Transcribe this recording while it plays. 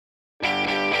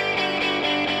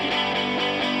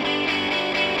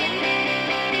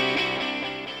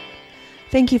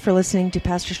Thank you for listening to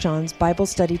Pastor Sean's Bible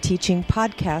Study Teaching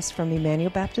podcast from Emmanuel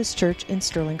Baptist Church in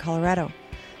Sterling, Colorado.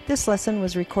 This lesson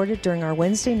was recorded during our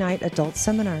Wednesday night adult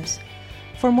seminars.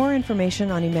 For more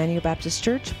information on Emmanuel Baptist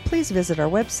Church, please visit our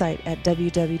website at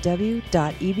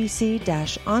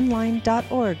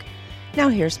www.ebc-online.org. Now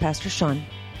here's Pastor Sean.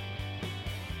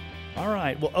 All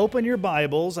right, well, open your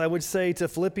Bibles, I would say, to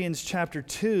Philippians chapter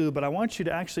 2, but I want you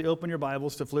to actually open your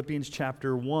Bibles to Philippians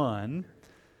chapter 1.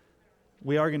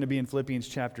 We are going to be in Philippians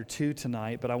chapter 2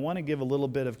 tonight, but I want to give a little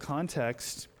bit of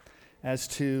context as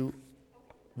to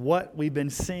what we've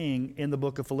been seeing in the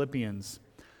book of Philippians.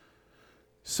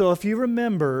 So if you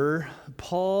remember,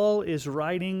 Paul is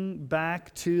writing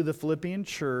back to the Philippian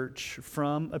church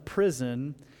from a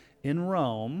prison in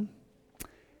Rome.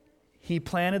 He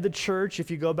planted the church.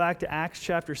 If you go back to Acts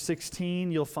chapter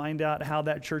 16, you'll find out how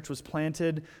that church was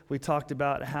planted. We talked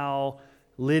about how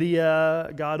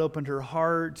Lydia, God opened her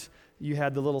heart. You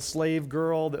had the little slave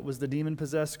girl that was the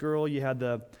demon-possessed girl. You had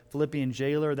the Philippian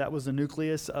jailer. That was the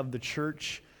nucleus of the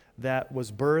church that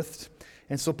was birthed.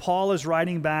 And so Paul is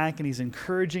writing back and he's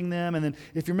encouraging them. And then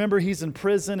if you remember, he's in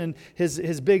prison, and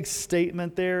his big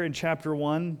statement there in chapter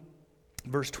 1,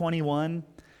 verse 21,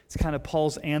 it's kind of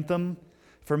Paul's anthem.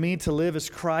 For me to live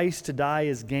is Christ, to die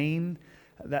is gain.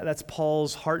 That's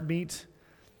Paul's heartbeat.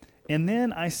 And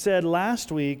then I said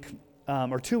last week,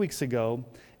 or 2 weeks ago,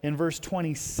 in verse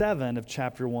 27 of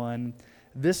chapter 1,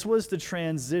 this was the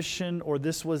transition, or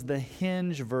this was the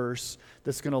hinge verse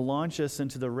that's going to launch us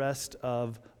into the rest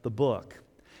of the book.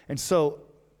 And so,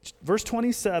 verse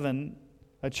 27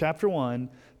 of chapter 1,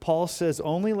 Paul says,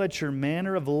 only let your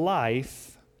manner of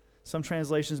life, some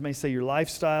translations may say your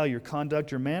lifestyle, your conduct,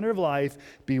 your manner of life,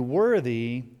 be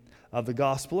worthy of the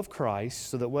gospel of Christ,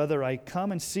 so that whether I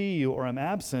come and see you or am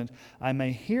absent, I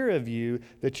may hear of you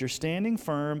that you're standing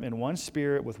firm in one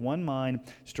spirit with one mind,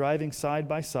 striving side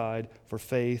by side for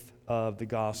faith of the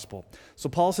gospel. So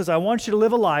Paul says, I want you to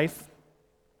live a life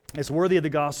that's worthy of the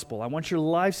gospel. I want your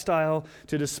lifestyle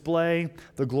to display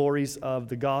the glories of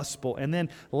the gospel. And then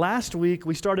last week,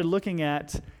 we started looking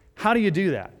at how do you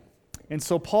do that? And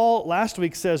so Paul last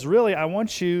week says, really, I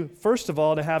want you, first of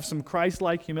all, to have some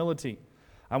Christ-like humility.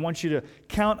 I want you to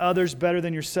count others better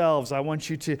than yourselves. I want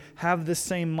you to have the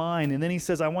same mind. And then he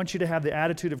says, I want you to have the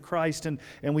attitude of Christ. And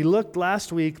we looked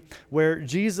last week where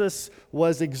Jesus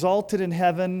was exalted in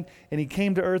heaven, and he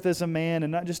came to earth as a man,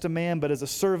 and not just a man, but as a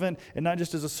servant, and not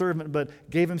just as a servant, but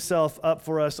gave himself up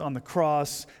for us on the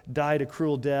cross, died a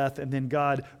cruel death, and then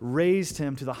God raised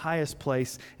him to the highest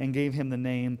place and gave him the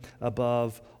name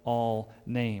above all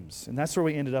names. And that's where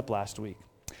we ended up last week.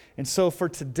 And so for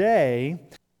today,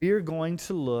 we are going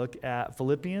to look at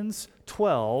Philippians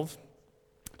 12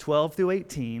 through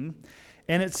 18,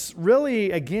 and it's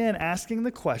really, again, asking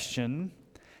the question,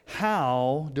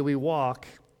 how do we walk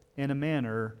in a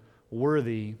manner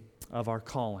worthy of our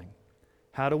calling?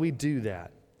 How do we do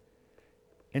that?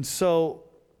 And so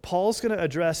Paul's going to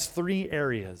address three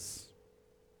areas.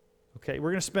 Okay, we're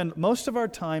going to spend most of our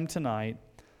time tonight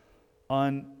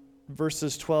on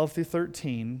verses 12 through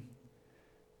 13,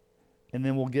 and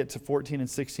then we'll get to 14 and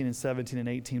 16 and 17 and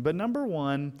 18. But number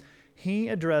one, he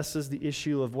addresses the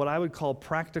issue of what I would call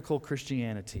practical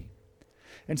Christianity.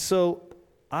 And so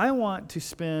I want to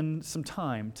spend some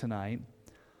time tonight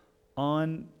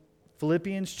on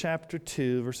Philippians chapter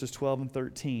 2, verses 12 and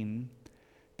 13,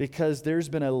 because there's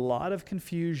been a lot of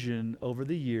confusion over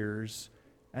the years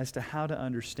as to how to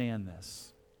understand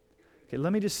this. Okay,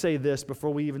 let me just say this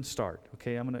before we even start.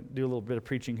 Okay, I'm going to do a little bit of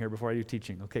preaching here before I do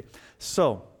teaching. Okay,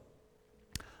 so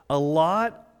a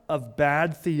lot of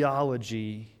bad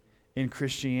theology in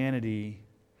Christianity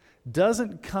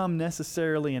doesn't come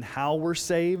necessarily in how we're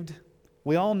saved.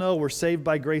 We all know we're saved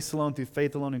by grace alone, through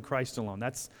faith alone, in Christ alone.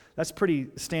 That's pretty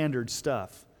standard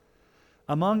stuff.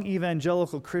 Among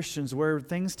evangelical Christians, where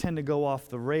things tend to go off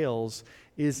the rails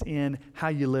is in how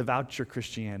you live out your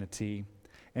Christianity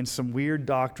and some weird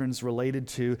doctrines related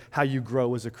to how you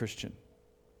grow as a Christian.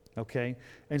 Okay?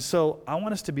 And so I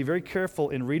want us to be very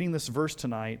careful in reading this verse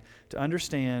tonight to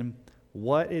understand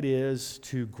what it is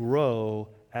to grow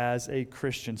as a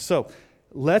Christian. So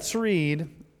let's read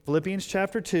Philippians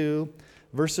chapter 2,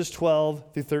 verses 12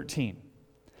 through 13.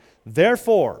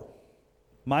 Therefore,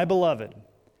 my beloved,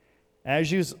 as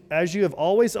you have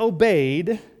always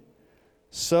obeyed,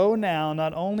 so now,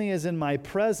 not only as in my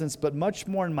presence, but much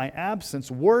more in my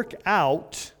absence, work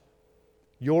out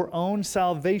your own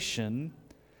salvation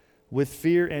with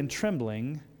fear and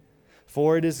trembling,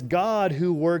 for it is God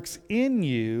who works in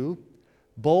you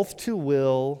both to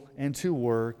will and to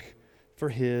work for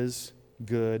His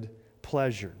good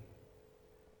pleasure.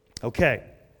 Okay.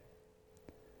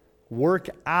 Work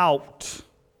out.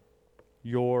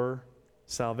 your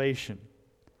salvation.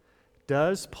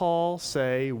 Does Paul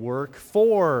say work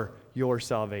for your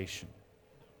salvation?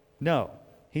 No.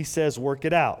 He says work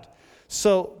it out.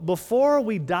 So before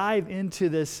we dive into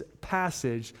this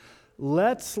passage,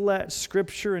 let's let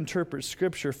Scripture interpret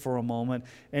Scripture for a moment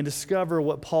and discover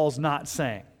what Paul's not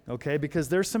saying, okay? Because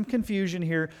there's some confusion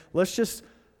here.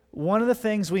 One of the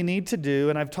things we need to do,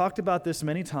 and I've talked about this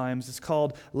many times, it's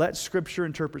called let Scripture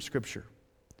interpret Scripture.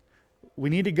 We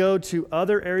need to go to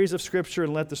other areas of Scripture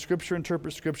and let the Scripture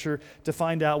interpret Scripture to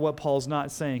find out what Paul's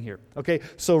not saying here. Okay,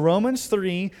 so Romans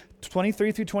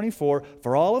 3:23 through 24,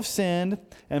 for all have sinned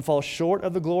and fall short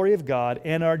of the glory of God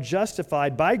and are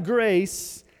justified by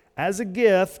grace as a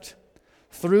gift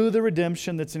through the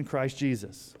redemption that's in Christ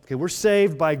Jesus. Okay, we're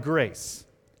saved by grace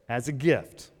as a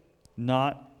gift,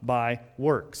 not by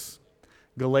works.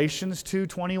 Galatians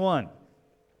 2:21,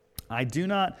 I do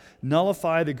not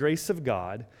nullify the grace of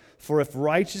God, for if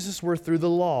righteousness were through the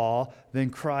law, then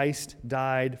Christ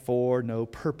died for no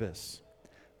purpose.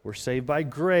 We're saved by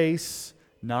grace,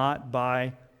 not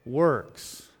by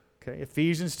works. Okay,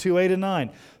 Ephesians 2:8 and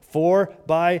 9. For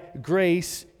by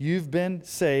grace you've been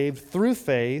saved through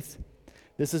faith.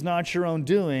 This is not your own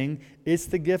doing. It's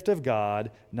the gift of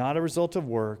God, not a result of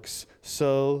works,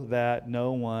 so that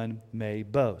no one may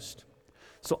boast.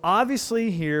 So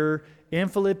obviously here, in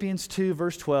Philippians 2,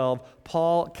 verse 12,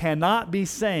 Paul cannot be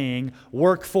saying,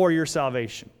 work for your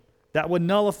salvation. That would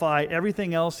nullify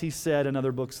everything else he said in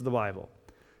other books of the Bible,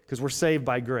 because we're saved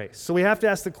by grace. So we have to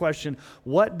ask the question,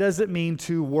 what does it mean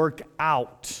to work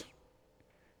out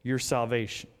your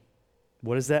salvation?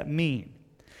 What does that mean?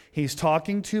 He's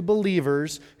talking to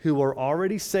believers who are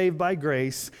already saved by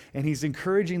grace, and he's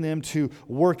encouraging them to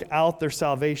work out their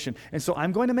salvation. And so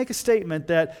I'm going to make a statement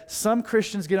that some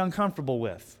Christians get uncomfortable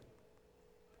with.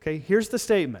 Okay, here's the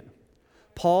statement.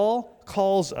 Paul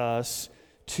calls us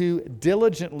to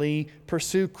diligently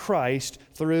pursue Christ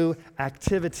through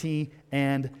activity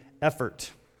and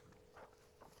effort.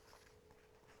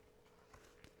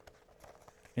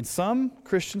 In some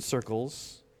Christian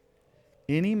circles,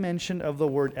 any mention of the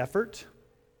word effort,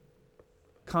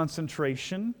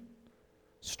 concentration,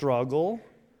 struggle,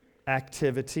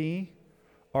 activity,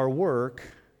 or work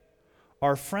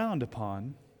are frowned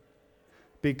upon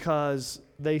because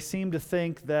they seem to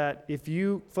think that if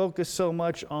you focus so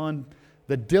much on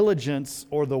the diligence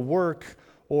or the work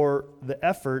or the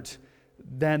effort,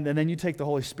 then you take the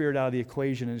Holy Spirit out of the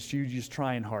equation and it's you just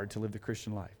trying hard to live the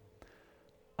Christian life.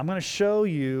 I'm going to show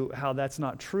you how that's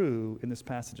not true in this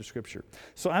passage of Scripture.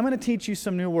 So I'm going to teach you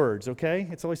some new words, okay?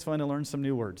 It's always fun to learn some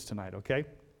new words tonight, okay?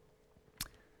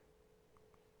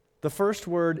 The first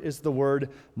word is the word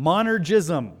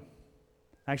monergism.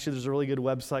 Actually, there's a really good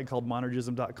website called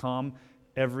monergism.com.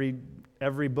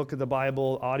 Every book of the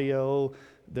Bible, audio,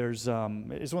 it's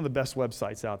one of the best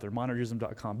websites out there,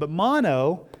 monergism.com. But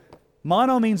mono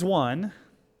means one.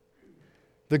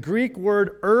 The Greek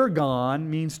word ergon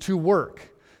means to work.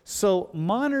 So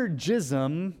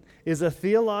monergism is a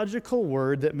theological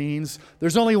word that means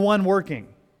there's only one working.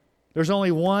 There's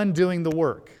only one doing the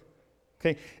work.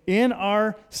 Okay? In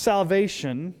our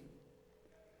salvation,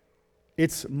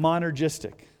 it's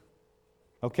monergistic.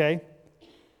 Okay?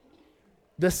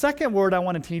 The second word I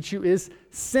want to teach you is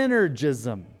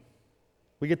synergism.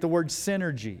 We get the word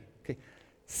synergy. Okay.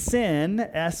 Syn,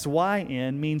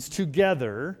 S-Y-N, means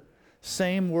together.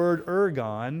 Same word,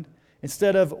 ergon.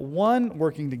 Instead of one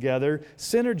working together,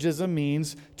 synergism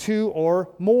means two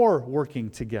or more working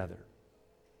together.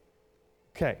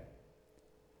 Okay.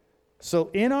 So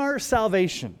in our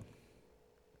salvation,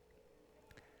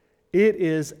 it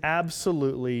is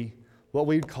absolutely what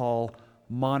we'd call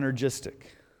monergistic.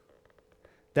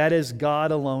 That is,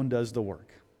 God alone does the work.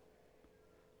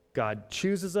 God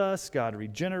chooses us, God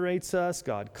regenerates us,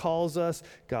 God calls us,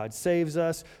 God saves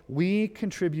us. We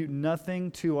contribute nothing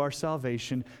to our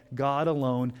salvation. God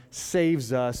alone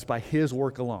saves us by His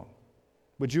work alone.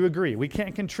 Would you agree? We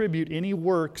can't contribute any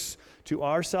works to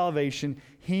our salvation.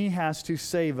 He has to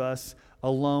save us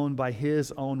alone by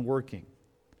His own working.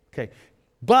 Okay,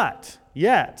 but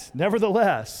yet,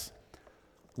 nevertheless,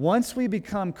 once we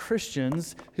become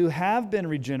Christians who have been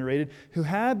regenerated, who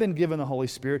have been given the Holy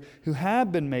Spirit, who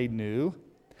have been made new,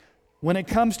 when it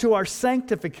comes to our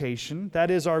sanctification, that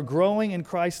is our growing in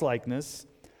Christ-likeness,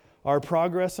 our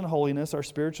progress in holiness, our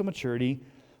spiritual maturity,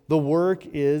 the work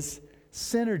is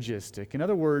synergistic. In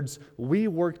other words, we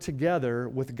work together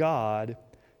with God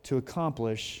to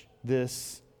accomplish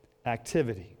this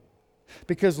activity.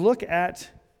 Because look at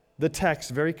the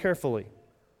text very carefully.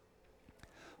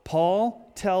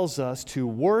 Paul tells us to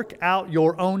work out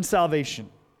your own salvation.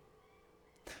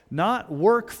 Not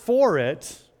work for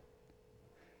it,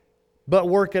 but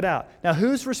work it out. Now,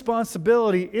 whose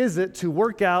responsibility is it to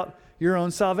work out your own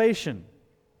salvation?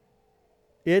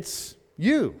 It's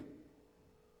you.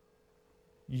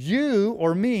 You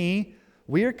or me,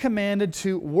 we are commanded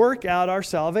to work out our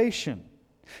salvation.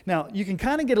 Now, you can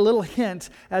kind of get a little hint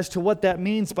as to what that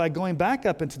means by going back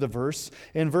up into the verse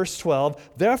in verse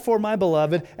 12. Therefore, my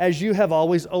beloved, as you have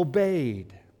always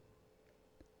obeyed.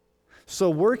 So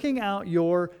working out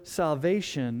your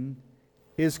salvation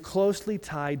is closely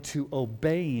tied to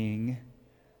obeying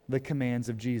the commands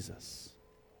of Jesus.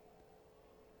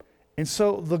 And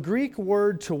so the Greek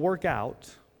word to work out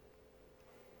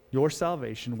your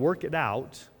salvation, work it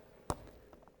out,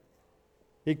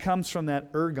 it comes from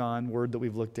that ergon word that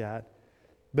we've looked at,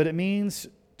 but it means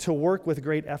to work with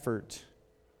great effort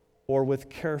or with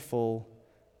careful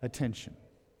attention.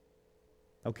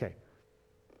 Okay,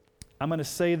 I'm going to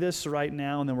say this right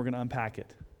now and then we're going to unpack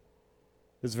it.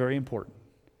 It's very important.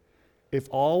 If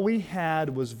all we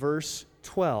had was verse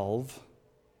 12,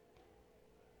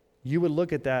 you would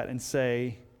look at that and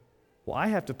say, well, I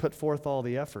have to put forth all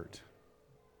the effort.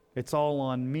 It's all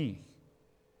on me.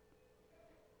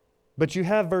 But you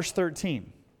have verse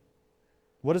 13.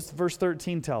 What does verse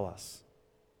 13 tell us?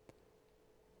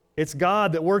 It's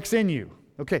God that works in you.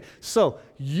 Okay, so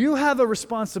you have a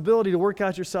responsibility to work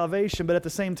out your salvation, but at the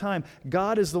same time,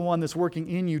 God is the one that's working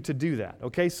in you to do that.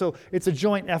 Okay, so it's a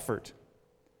joint effort.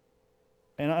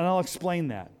 And I'll explain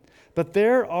that. But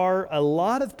there are a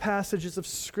lot of passages of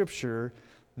Scripture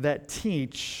that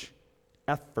teach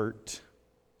effort.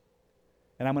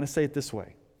 And I'm going to say it this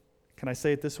way. Can I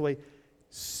say it this way?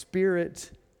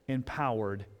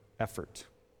 Spirit-empowered effort.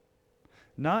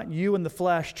 Not you in the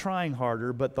flesh trying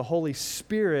harder, but the Holy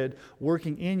Spirit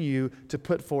working in you to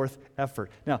put forth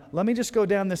effort. Now, let me just go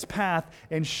down this path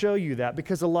and show you that,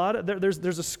 because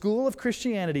there's a school of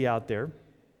Christianity out there.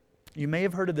 You may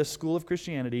have heard of this school of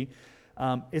Christianity.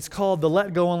 It's called the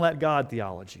let go and let God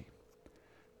theology.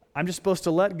 I'm just supposed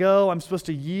to let go. I'm supposed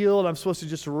to yield. I'm supposed to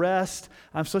just rest.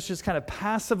 I'm supposed to just kind of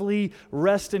passively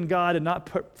rest in God and not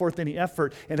put forth any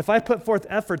effort. And if I put forth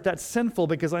effort, that's sinful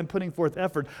because I'm putting forth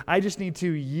effort. I just need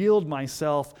to yield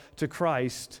myself to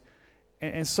Christ.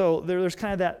 And so there's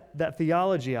kind of that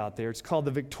theology out there. It's called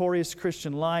the victorious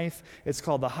Christian life. It's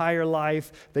called the higher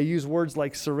life. They use words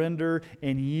like surrender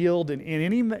and yield. And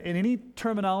in any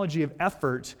terminology of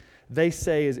effort, they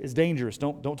say is dangerous.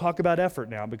 Don't talk about effort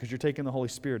now because you're taking the Holy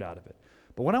Spirit out of it.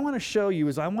 But what I want to show you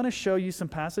is I want to show you some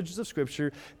passages of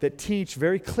Scripture that teach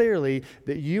very clearly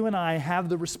that you and I have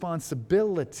the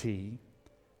responsibility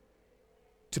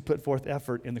to put forth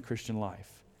effort in the Christian life,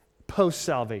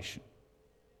 post-salvation.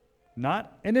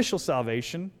 Not initial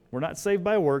salvation. We're not saved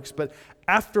by works, but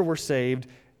after we're saved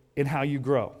in how you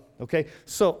grow. Okay?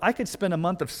 So I could spend a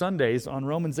month of Sundays on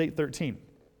Romans 8:13.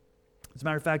 As a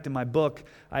matter of fact, in my book,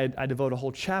 I devote a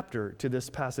whole chapter to this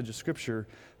passage of Scripture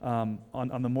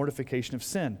on the mortification of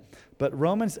sin. But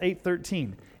Romans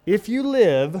 8:13, if you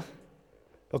live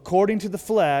according to the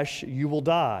flesh, you will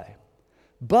die.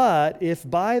 But if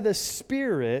by the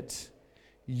Spirit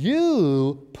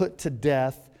you put to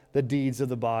death the deeds of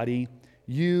the body,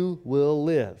 you will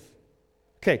live.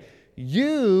 Okay,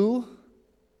 you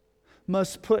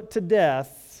must put to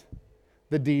death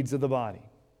the deeds of the body.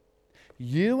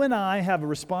 You and I have a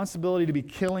responsibility to be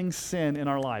killing sin in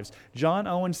our lives. John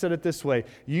Owen said it this way,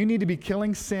 you need to be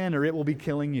killing sin or it will be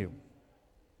killing you.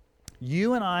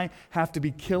 You and I have to be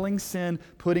killing sin,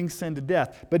 putting sin to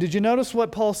death. But did you notice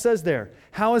what Paul says there?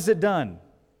 How is it done?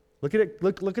 Look at it.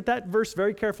 Look at that verse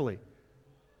very carefully.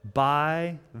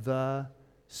 By the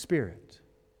Spirit.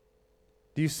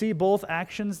 Do you see both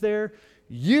actions there?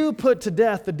 You put to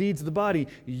death the deeds of the body.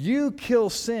 You kill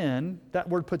sin. That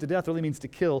word put to death really means to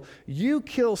kill. You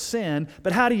kill sin,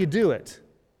 but how do you do it?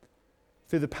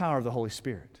 Through the power of the Holy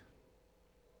Spirit.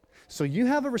 So you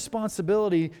have a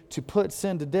responsibility to put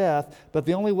sin to death, but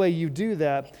the only way you do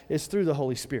that is through the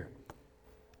Holy Spirit.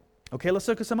 Okay, let's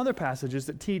look at some other passages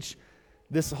that teach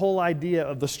this whole idea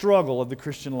of the struggle of the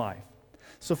Christian life.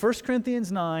 So 1 Corinthians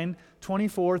 9,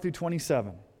 24 through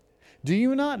 27. Do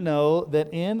you not know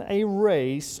that in a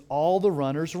race all the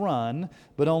runners run,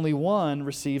 but only one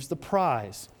receives the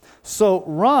prize? So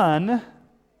run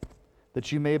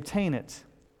that you may obtain it.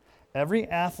 Every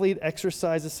athlete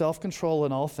exercises self-control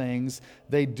in all things.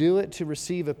 They do it to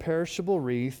receive a perishable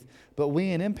wreath, but we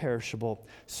an imperishable.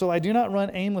 So I do not run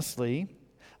aimlessly.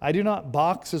 I do not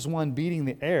box as one beating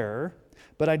the air,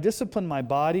 but I discipline my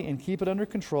body and keep it under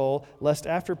control, lest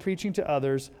after preaching to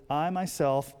others, I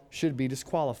myself should be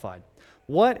disqualified.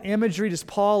 What imagery does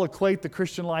Paul equate the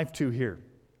Christian life to here?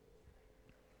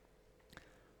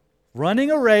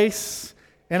 Running a race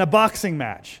and a boxing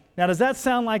match. Now, does that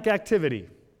sound like activity?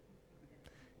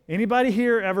 Anybody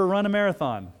here ever run a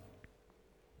marathon?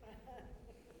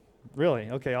 Really?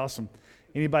 Okay, awesome.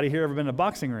 Anybody here ever been in a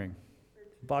boxing ring?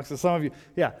 Boxing, some of you.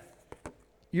 Yeah.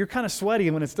 You're kind of sweaty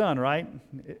when it's done, right?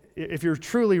 If you're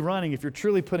truly running, if you're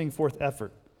truly putting forth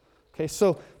effort. Okay,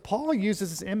 so Paul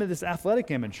uses this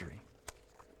athletic imagery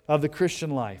of the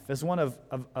Christian life as one of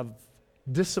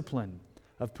discipline,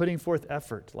 of putting forth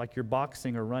effort, like you're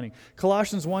boxing or running.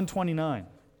 Colossians 1:29,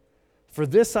 for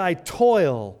this I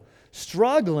toil,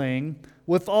 struggling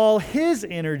with all His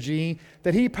energy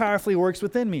that He powerfully works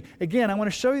within me. Again, I want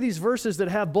to show you these verses that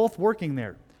have both working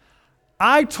there.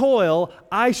 I toil,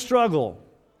 I struggle,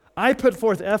 I put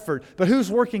forth effort, but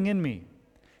who's working in me?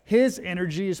 His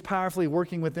energy is powerfully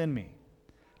working within me.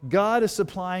 God is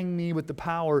supplying me with the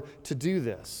power to do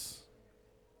this.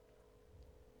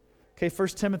 Okay, 1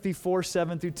 Timothy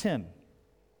 4:7-10.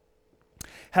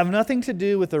 Have nothing to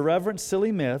do with irreverent,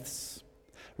 silly myths.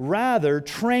 Rather,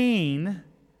 train,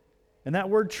 and that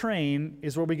word train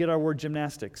is where we get our word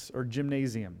gymnastics or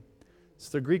gymnasium. It's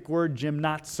the Greek word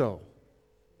gymnazo.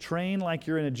 Train like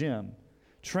you're in a gym.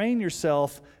 Train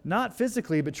yourself, not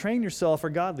physically, but train yourself for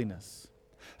godliness.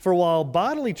 For while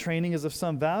bodily training is of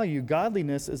some value,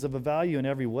 godliness is of a value in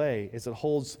every way, as it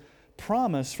holds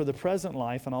promise for the present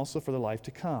life and also for the life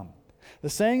to come. The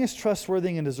saying is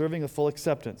trustworthy and deserving of full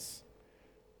acceptance.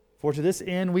 For to this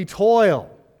end we toil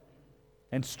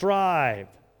and strive,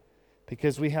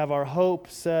 because we have our hope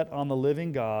set on the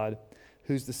living God,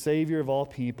 who's the Savior of all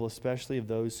people, especially of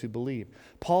those who believe.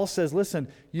 Paul says, listen,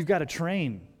 you've got to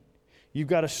train. You've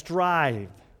got to strive.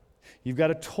 You've got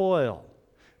to toil.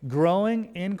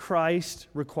 Growing in Christ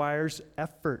requires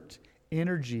effort,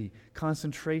 energy,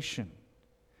 concentration.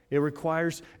 It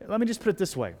requires, let me just put it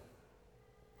this way.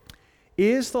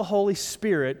 Is the Holy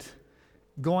Spirit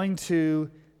going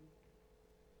to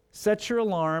set your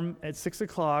alarm at 6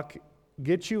 o'clock,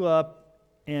 get you up,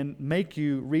 and make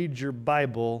you read your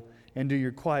Bible and do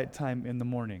your quiet time in the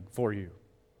morning for you?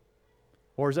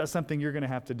 Or is that something you're going to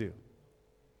have to do?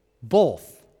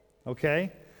 Both,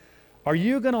 okay? Are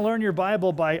you going to learn your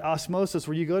Bible by osmosis,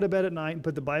 where you go to bed at night and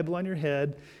put the Bible on your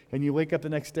head and you wake up the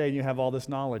next day and you have all this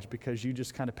knowledge because you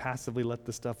just kind of passively let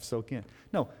the stuff soak in?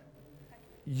 No.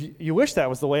 You wish that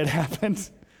was the way it happened.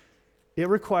 It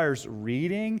requires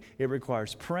reading, it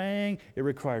requires praying, it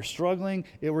requires struggling,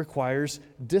 it requires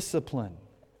discipline.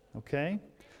 Okay?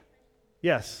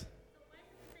 Yes?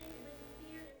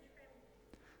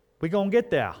 We're going to get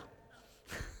there.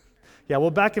 Yeah, well,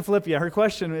 back in Philippians, her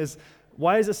question is,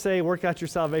 why does it say work out your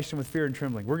salvation with fear and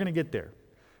trembling? We're going to get there.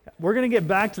 We're going to get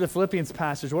back to the Philippians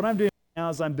passage. What I'm doing now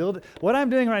is what I'm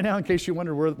doing right now, in case you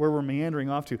wonder where we're meandering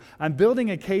off to, I'm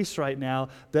building a case right now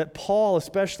that Paul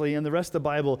especially and the rest of the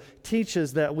Bible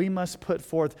teaches that we must put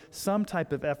forth some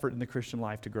type of effort in the Christian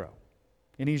life to grow.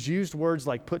 And he's used words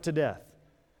like put to death,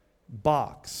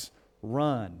 box,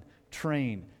 run,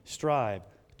 train, strive,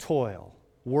 toil,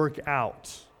 work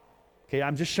out. Okay,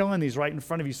 I'm just showing these right in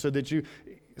front of you so that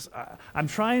I'm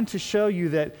trying to show you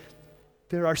that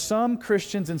there are some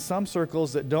Christians in some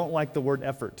circles that don't like the word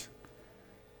effort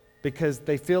because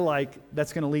they feel like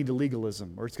that's going to lead to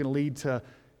legalism or it's going to lead to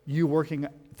you working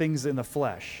things in the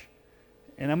flesh.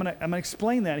 And I'm going to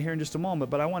explain that here in just a moment,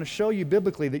 but I want to show you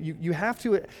biblically that you have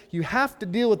to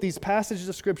deal with these passages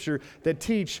of Scripture that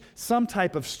teach some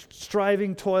type of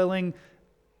striving, toiling,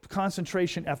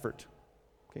 concentration, effort.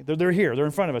 Okay, they're here. They're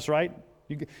in front of us, right?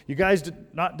 You guys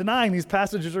not denying these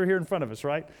passages are here in front of us,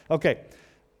 right? Okay.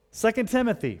 2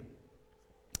 Timothy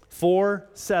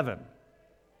 4:7.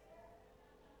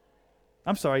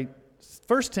 I'm sorry,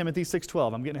 1 Timothy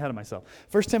 6:12. I'm getting ahead of myself.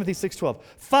 1 Timothy 6:12.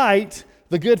 Fight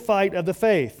the good fight of the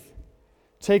faith.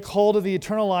 Take hold of the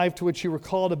eternal life to which you were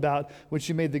called about, which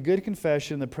you made the good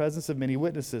confession in the presence of many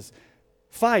witnesses.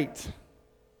 Fight.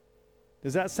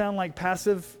 Does that sound like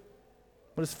passive?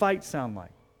 What does fight sound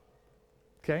like?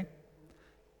 Okay.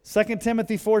 2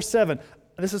 Timothy 4:7.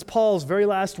 This is Paul's very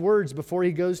last words before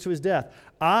he goes to his death.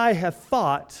 I have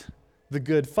fought the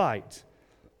good fight.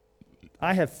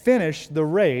 I have finished the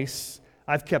race.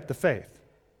 I've kept the faith.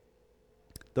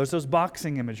 There's those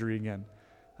boxing imagery again.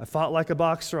 I fought like a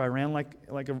boxer. I ran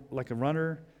like a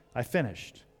runner. I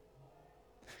finished.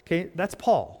 Okay, that's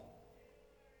Paul.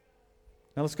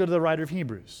 Now let's go to the writer of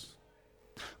Hebrews,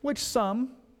 which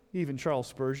some, even Charles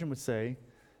Spurgeon, would say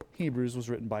Hebrews was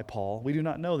written by Paul. We do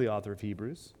not know the author of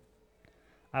Hebrews.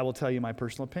 I will tell you my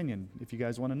personal opinion if you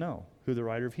guys want to know who the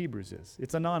writer of Hebrews is.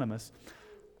 It's anonymous.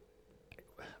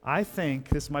 I think,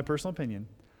 this is my personal opinion,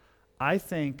 I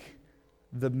think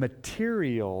the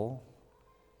material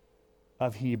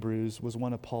of Hebrews was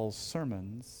one of Paul's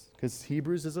sermons, because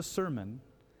Hebrews is a sermon,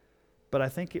 but I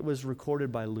think it was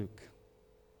recorded by Luke.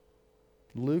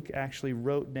 Luke actually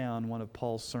wrote down one of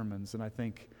Paul's sermons, and I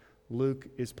think Luke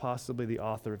is possibly the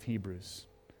author of Hebrews.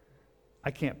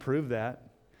 I can't prove that,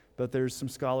 but there's some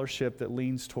scholarship that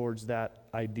leans towards that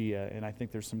idea, and I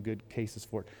think there's some good cases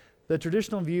for it. The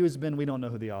traditional view has been we don't know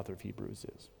who the author of Hebrews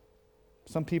is.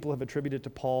 Some people have attributed it to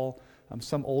Paul.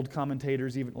 Some old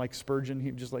commentators, even like Spurgeon,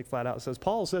 he just like flat out says,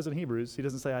 Paul says in Hebrews. He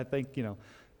doesn't say, I think,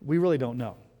 we really don't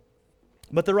know.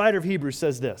 But the writer of Hebrews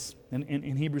says this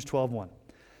in Hebrews 12:1.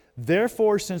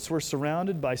 Therefore, since we're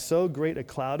surrounded by so great a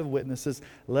cloud of witnesses,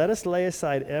 let us lay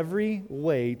aside every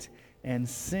weight and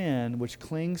sin which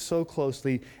clings so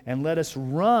closely, and let us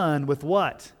run with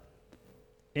what?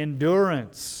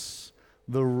 Endurance,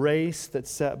 the race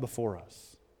that's set before us.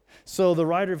 So the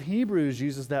writer of Hebrews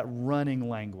uses that running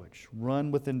language,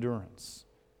 run with endurance.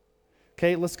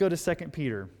 Okay, let's go to 2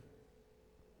 Peter.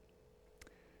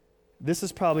 This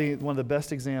is probably one of the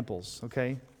best examples,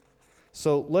 okay?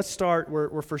 So let's start where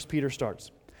 1 Peter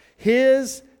starts.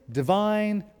 His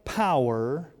divine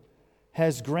power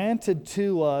has granted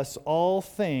to us all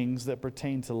things that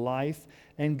pertain to life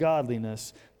and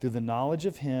godliness through the knowledge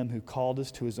of Him who called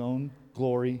us to His own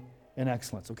glory and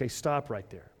excellence. Okay, stop right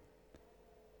there.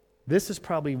 This is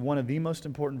probably one of the most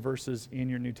important verses in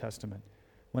your New Testament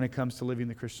when it comes to living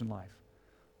the Christian life.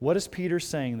 What is Peter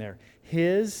saying there?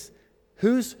 Whose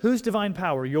divine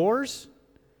power? Yours?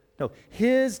 No,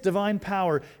 His divine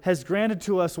power has granted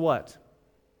to us what?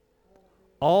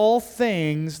 All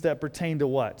things that pertain to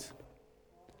what?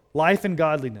 Life and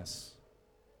godliness.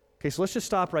 Okay, so let's just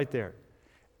stop right there.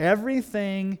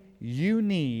 Everything you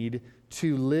need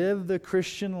to live the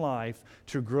Christian life,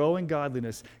 to grow in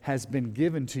godliness, has been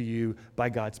given to you by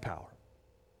God's power.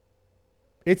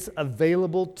 It's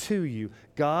available to you.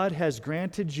 God has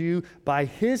granted you by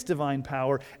His divine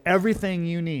power everything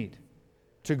you need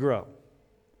to grow.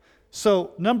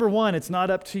 So, number one, it's not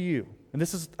up to you. And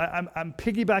this is, I'm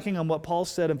piggybacking on what Paul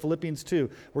said in Philippians 2.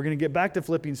 We're going to get back to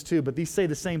Philippians 2, but these say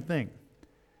the same thing.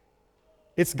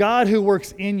 It's God who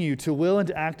works in you to will and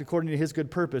to act according to His good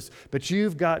purpose, but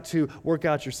you've got to work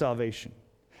out your salvation.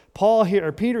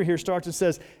 Peter here starts and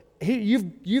says,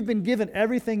 you've been given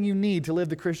everything you need to live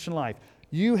the Christian life.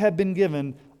 You have been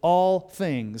given all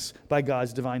things by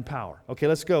God's divine power. Okay,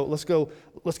 let's go.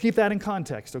 Let's keep that in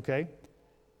context, okay?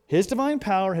 His divine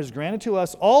power has granted to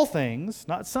us all things,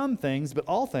 not some things, but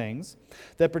all things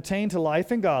that pertain to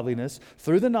life and godliness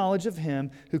through the knowledge of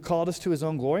Him who called us to His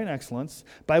own glory and excellence,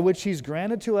 by which He's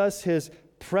granted to us His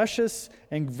precious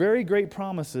and very great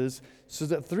promises, so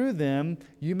that through them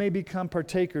you may become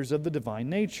partakers of the divine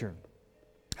nature,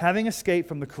 having escaped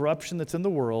from the corruption that's in the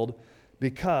world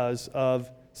because of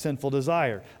sinful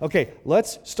desire. Okay,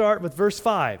 let's start with verse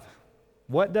 5.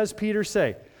 What does Peter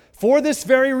say? For this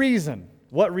very reason.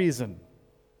 What reason?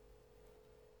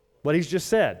 What he's just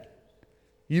said.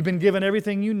 You've been given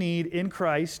everything you need in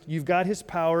Christ. You've got His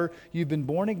power. You've been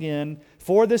born again.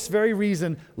 For this very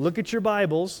reason, look at your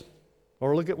Bibles,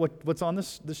 or look at what's on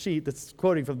the sheet that's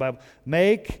quoting from the Bible.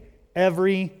 Make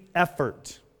every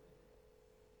effort.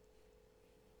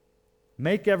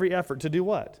 Make every effort to do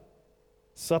what?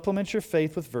 Supplement your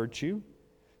faith with virtue,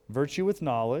 virtue with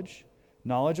knowledge,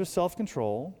 knowledge with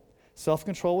self-control,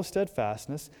 self-control with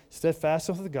steadfastness,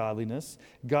 steadfastness with godliness,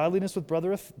 godliness with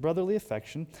brotherly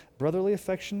affection, brotherly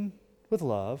affection with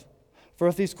love. For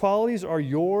if these qualities are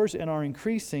yours and are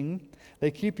increasing, they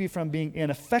keep you from being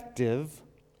ineffective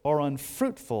or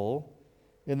unfruitful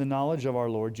in the knowledge of our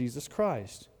Lord Jesus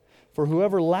Christ. For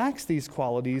whoever lacks these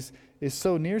qualities is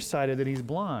so nearsighted that he's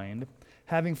blind,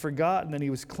 having forgotten that he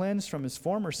was cleansed from his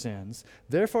former sins.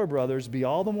 Therefore, brothers, be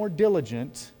all the more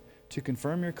diligent to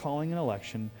confirm your calling and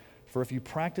election, for if you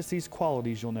practice these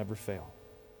qualities, you'll never fail.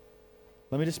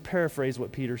 Let me just paraphrase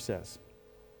what Peter says.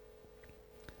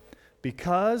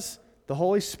 Because the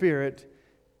Holy Spirit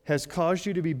has caused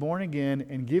you to be born again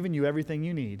and given you everything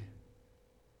you need,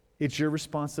 it's your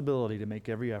responsibility to make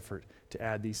every effort to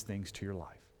add these things to your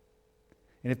life.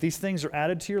 And if these things are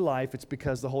added to your life, it's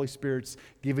because the Holy Spirit's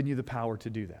given you the power to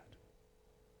do that.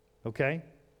 Okay?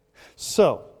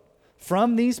 So,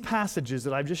 from these passages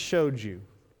that I've just showed you,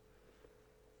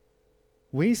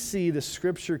 we see the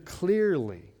Scripture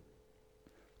clearly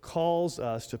calls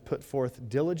us to put forth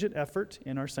diligent effort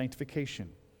in our sanctification.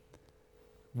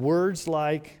 Words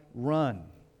like run,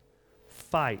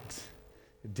 fight,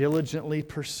 diligently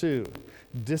pursue,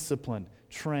 discipline,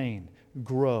 train,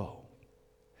 grow.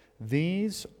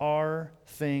 These are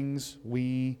things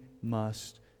we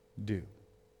must do.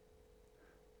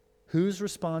 Whose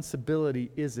responsibility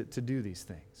is it to do these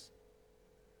things?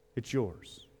 It's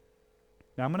yours.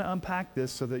 Now I'm going to unpack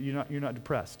this so that you're not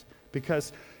depressed.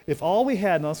 Because if all we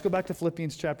had, now let's go back to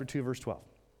Philippians chapter 2, verse 12.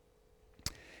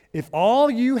 If all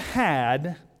you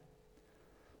had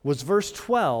was verse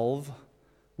 12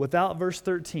 without verse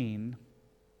 13,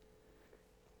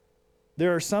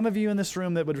 there are some of you in this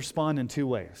room that would respond in two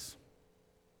ways,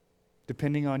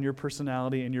 depending on your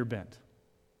personality and your bent.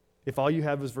 If all you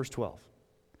had was verse 12.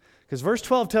 Because verse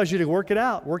 12 tells you to work it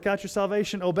out, work out your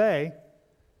salvation, obey.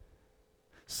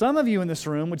 Some of you in this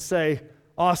room would say,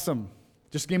 awesome,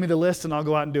 just give me the list and I'll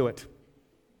go out and do it.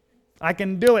 I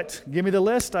can do it. Give me the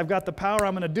list. I've got the power.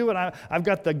 I'm going to do it. I've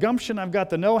got the gumption. I've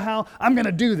got the know-how. I'm going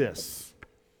to do this.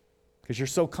 Because you're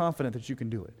so confident that you can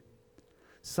do it.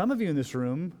 Some of you in this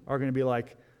room are going to be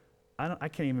like, I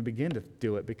can't even begin to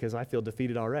do it because I feel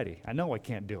defeated already. I know I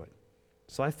can't do it.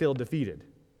 So I feel defeated.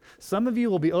 Some of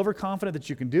you will be overconfident that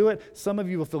you can do it. Some of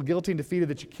you will feel guilty and defeated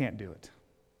that you can't do it.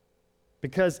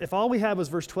 Because if all we had was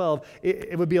verse 12,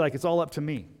 it would be like it's all up to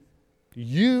me.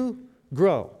 You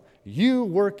grow. You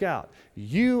work out.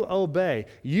 You obey.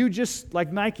 You just,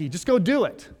 like Nike, just go do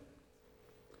it.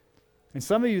 And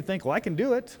some of you think, well, I can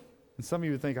do it. And some of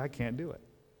you think, I can't do it.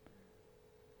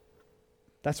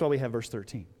 That's why we have verse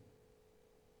 13.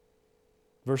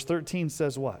 Verse 13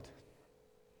 says what?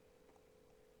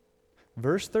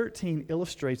 Verse 13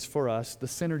 illustrates for us the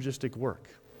synergistic work.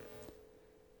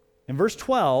 In verse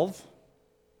 12,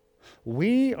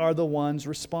 we are the ones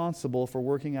responsible for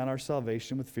working out our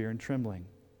salvation with fear and trembling.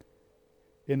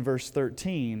 In verse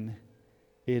 13,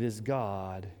 it is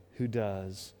God who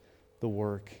does the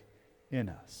work in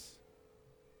us.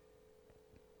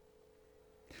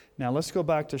 Now let's go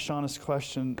back to Shauna's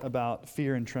question about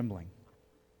fear and trembling.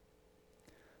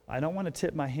 I don't want to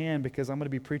tip my hand because I'm going to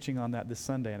be preaching on that this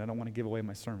Sunday and I don't want to give away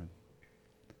my sermon.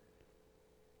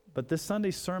 But this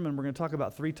Sunday's sermon, we're going to talk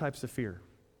about three types of fear.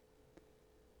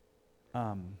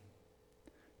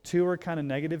 Two are kind of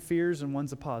negative fears and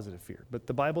one's a positive fear. But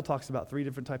the Bible talks about three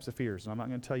different types of fears. And I'm not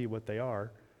going to tell you what they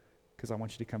are because I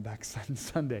want you to come back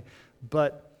Sunday.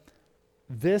 But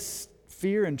this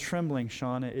fear and trembling,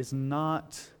 Shauna, is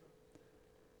not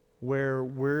where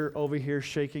we're over here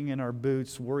shaking in our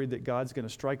boots, worried that God's going to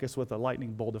strike us with a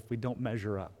lightning bolt if we don't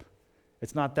measure up.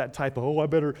 It's not that type of, I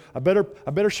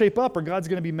better shape up or God's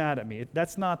going to be mad at me.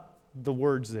 That's not the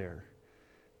words there.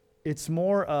 It's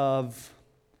more of,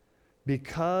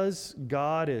 because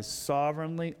God is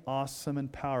sovereignly awesome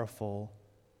and powerful,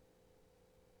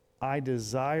 I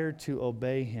desire to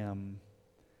obey Him,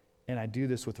 and I do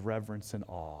this with reverence and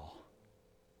awe.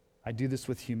 I do this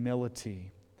with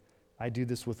humility. I do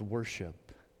this with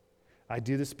worship. I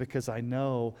do this because I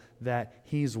know that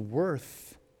He's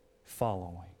worth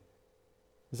following.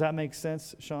 Does that make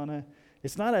sense, Shauna?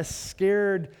 It's not a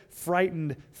scared,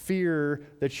 frightened fear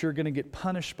that you're going to get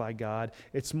punished by God.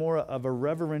 It's more of a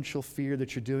reverential fear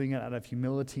that you're doing it out of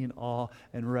humility and awe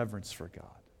and reverence for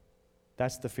God.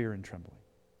 That's the fear and trembling.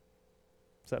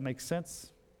 Does that make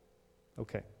sense?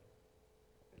 Okay.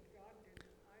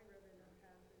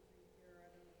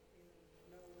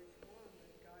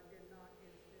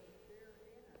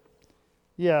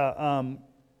 Yeah,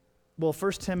 well,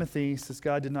 1 Timothy says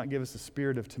God did not give us a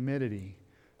spirit of timidity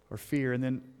or fear. And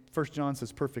then 1 John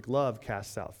says perfect love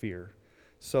casts out fear.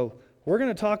 So we're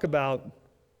going to talk about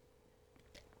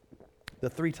the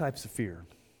three types of fear.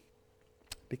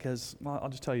 Because, well, I'll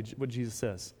just tell you what Jesus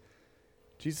says.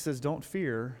 Jesus says, don't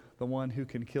fear the one who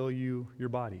can kill you, your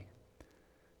body.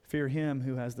 Fear him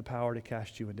who has the power to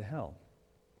cast you into hell.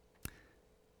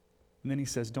 And then he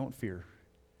says, don't fear,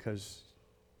 because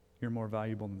you're more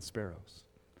valuable than the sparrows.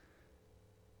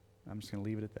 I'm just going to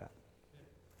leave it at that.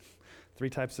 Three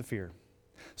types of fear.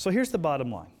 So here's the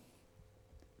bottom line.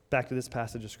 Back to this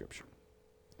passage of Scripture.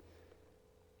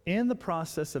 In the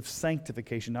process of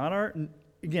sanctification,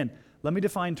 again, let me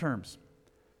define terms.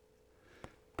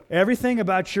 Everything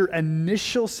about your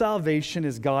initial salvation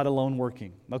is God alone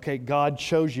working. Okay, God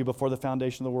chose you before the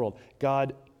foundation of the world.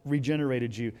 God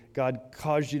regenerated you. God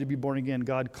caused you to be born again.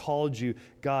 God called you.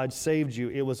 God saved you.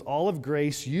 It was all of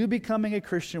grace. You becoming a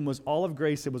Christian was all of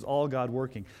grace. It was all God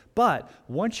working. But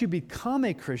once you become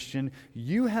a Christian,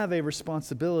 you have a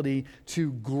responsibility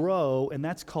to grow, and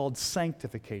that's called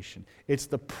sanctification. It's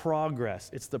the progress.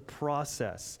 It's the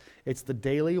process. It's the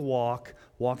daily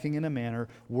walking in a manner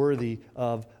worthy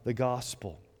of the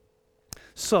gospel.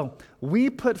 So we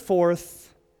put forth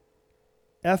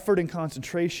effort and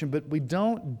concentration, but we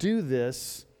don't do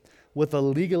this with a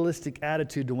legalistic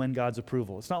attitude to win God's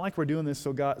approval. It's not like we're doing this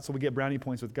so we get brownie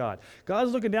points with God.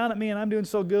 God's looking down at me and I'm doing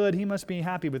so good, He must be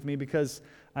happy with me because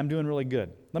I'm doing really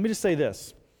good. Let me just say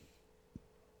this.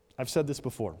 I've said this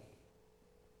before.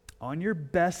 On your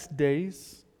best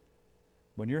days,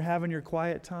 when you're having your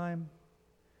quiet time,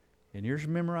 and you're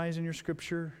memorizing your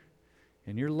scripture,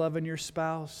 and you're loving your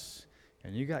spouse,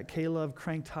 and you got K-Love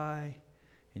cranked high,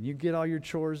 and you get all your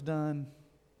chores done,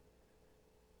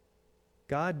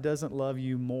 God doesn't love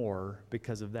you more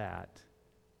because of that.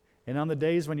 And on the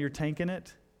days when you're tanking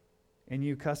it, and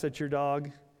you cuss at your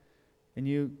dog, and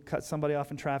you cut somebody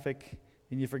off in traffic,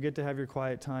 and you forget to have your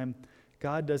quiet time,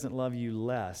 God doesn't love you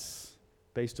less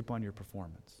based upon your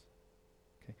performance.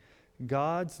 Okay?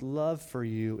 God's love for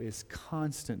you is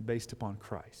constant based upon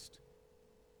Christ.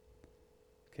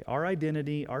 Okay, our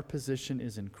identity, our position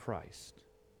is in Christ.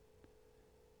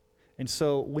 And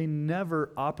so we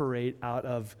never operate out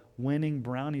of winning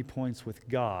brownie points with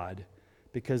God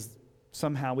because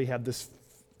somehow we have this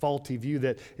faulty view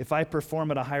that if I perform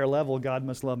at a higher level, God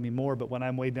must love me more, but when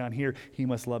I'm way down here, He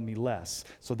must love me less.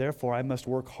 So therefore, I must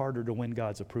work harder to win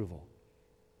God's approval.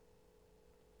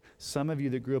 Some of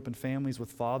you that grew up in families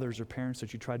with fathers or parents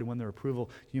that you tried to win their approval,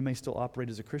 you may still operate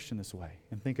as a Christian this way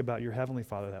and think about your Heavenly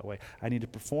Father that way. I need to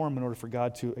perform in order for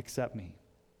God to accept me.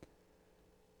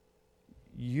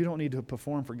 You don't need to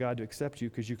perform for God to accept you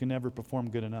because you can never perform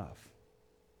good enough.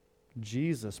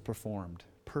 Jesus performed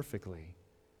perfectly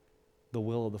the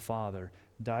will of the Father,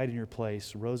 died in your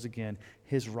place, rose again.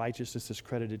 His righteousness is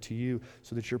credited to you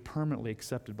so that you're permanently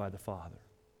accepted by the Father.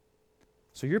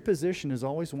 So your position is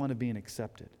always one of being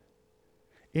accepted.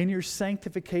 In your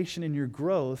sanctification and your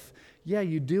growth, yeah,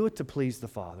 you do it to please the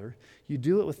Father. You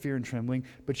do it with fear and trembling,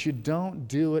 but you don't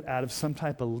do it out of some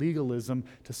type of legalism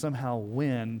to somehow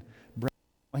win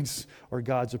points or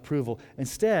God's approval.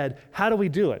 Instead, how do we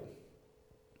do it?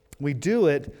 We do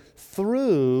it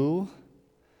through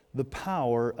the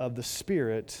power of the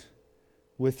Spirit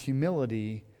with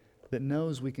humility that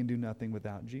knows we can do nothing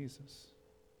without Jesus.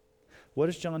 What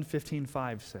does John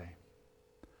 15:5 say?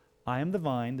 I am the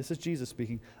vine, this is Jesus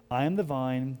speaking, I am the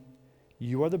vine,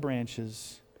 you are the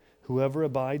branches. Whoever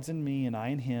abides in me and I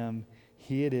in him,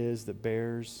 he it is that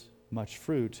bears much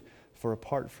fruit. For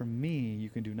apart from me, you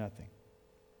can do nothing.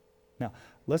 Now,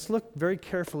 let's look very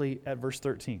carefully at verse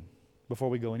 13 before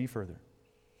we go any further.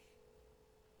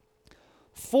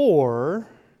 For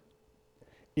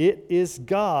it is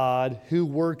God who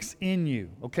works in you.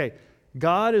 Okay,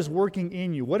 God is working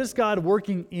in you. What is God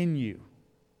working in you?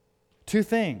 Two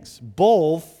things,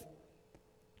 both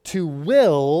to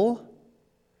will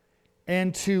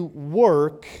and to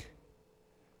work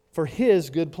for His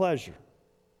good pleasure.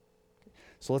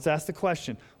 So let's ask the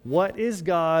question, what is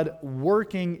God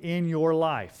working in your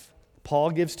life? Paul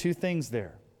gives two things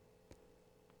there.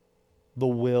 The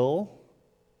will.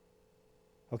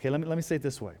 Okay, let me say it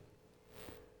this way.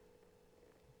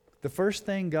 The first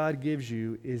thing God gives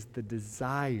you is the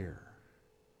desire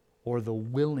or the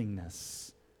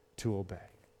willingness to obey.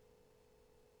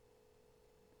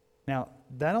 Now,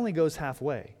 that only goes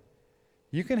halfway.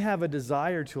 You can have a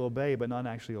desire to obey but not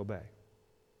actually obey.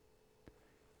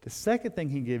 The second thing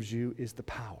He gives you is the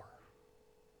power.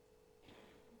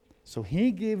 So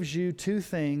He gives you two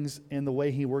things in the way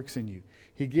He works in you.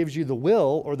 He gives you the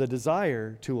will or the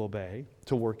desire to obey,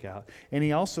 to work out, and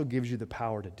He also gives you the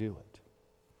power to do it.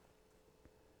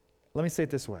 Let me say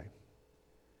it this way.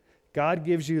 God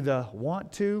gives you the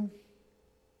want to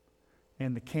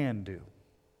and the can do.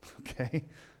 Okay?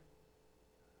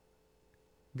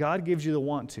 God gives you the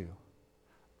want to.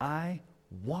 I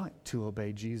want to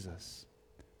obey Jesus.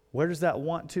 Where does that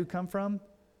want to come from?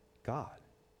 God.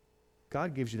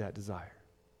 God gives you that desire.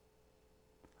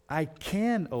 I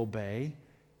can obey.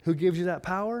 Who gives you that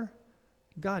power?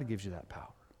 God gives you that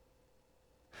power.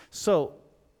 So,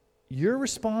 you're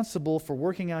responsible for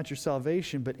working out your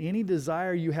salvation, but any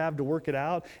desire you have to work it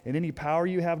out and any power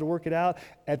you have to work it out,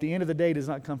 at the end of the day, does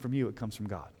not come from you. It comes from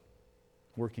God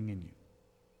working in you.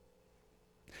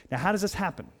 Now, how does this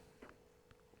happen?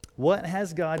 What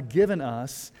has God given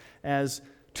us as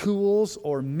tools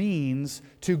or means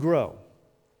to grow?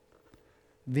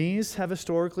 These have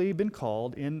historically been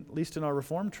called, at least in our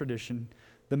Reformed tradition,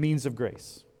 the means of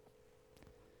grace.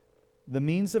 The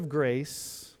means of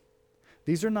grace,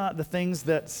 these are not the things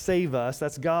that save us,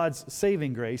 that's God's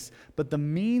saving grace, but the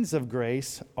means of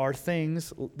grace are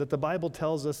things that the Bible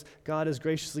tells us God has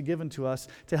graciously given to us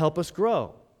to help us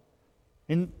grow.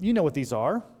 And you know what these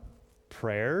are: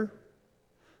 prayer,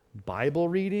 Bible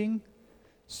reading,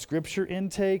 Scripture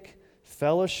intake,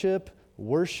 fellowship,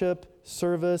 worship,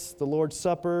 service, the Lord's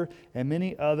Supper, and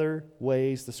many other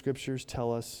ways the Scriptures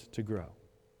tell us to grow.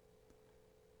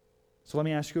 So let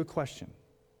me ask you a question.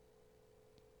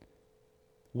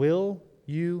 Will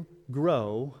you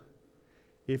grow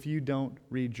if you don't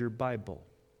read your Bible?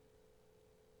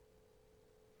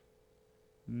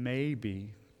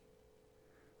 Maybe.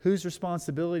 Whose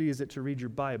responsibility is it to read your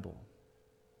Bible?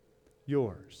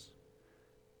 Yours.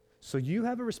 So you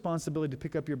have a responsibility to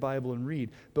pick up your Bible and read.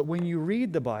 But when you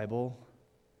read the Bible,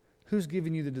 who's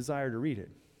giving you the desire to read it?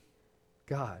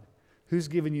 God. Who's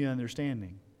giving you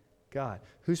understanding? God.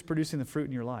 Who's producing the fruit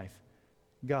in your life?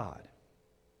 God.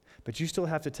 But you still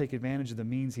have to take advantage of the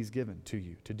means He's given to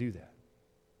you to do that.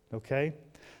 Okay?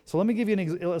 So let me give you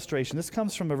an illustration. This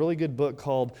comes from a really good book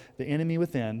called The Enemy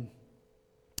Within.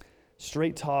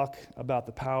 Straight talk about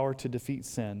the power to defeat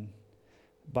sin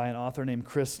by an author named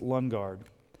Chris Lundgaard.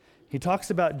 He talks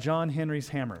about John Henry's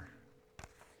hammer.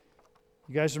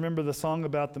 You guys remember the song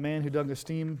about the man who dug a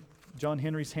steam, John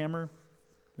Henry's hammer?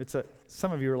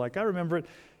 Some of you are like, I remember it.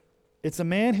 It's a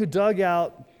man who dug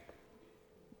out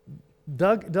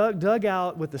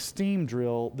with a steam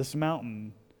drill this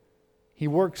mountain. He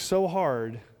worked so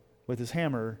hard with his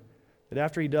hammer that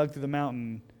after he dug through the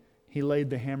mountain, he laid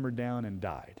the hammer down and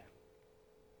died.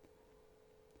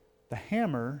 The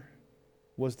hammer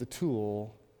was the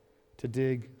tool to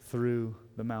dig through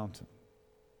the mountain.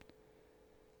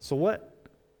 So what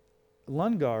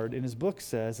Lundgaard in his book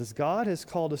says is God has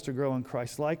called us to grow in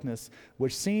Christ's likeness,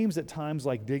 which seems at times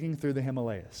like digging through the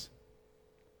Himalayas.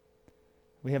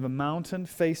 We have a mountain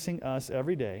facing us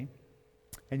every day,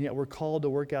 and yet we're called to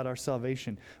work out our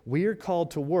salvation. We are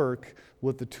called to work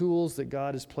with the tools that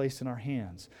God has placed in our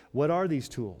hands. What are these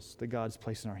tools that God's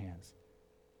placed in our hands?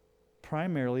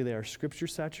 Primarily, they are Scripture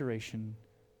saturation,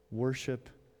 worship,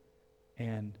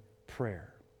 and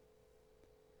prayer.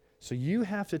 So you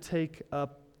have to take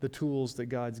up the tools that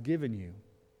God's given you.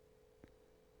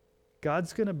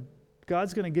 God's going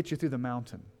to get you through the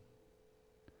mountain.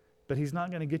 But He's not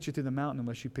going to get you through the mountain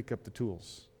unless you pick up the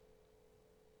tools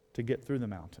to get through the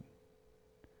mountain.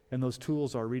 And those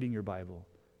tools are reading your Bible,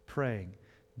 praying,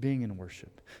 being in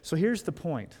worship. So here's the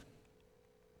point.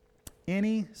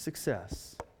 Any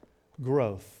success,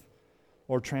 growth,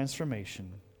 or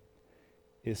transformation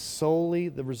is solely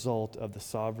the result of the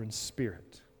sovereign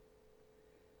Spirit.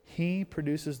 He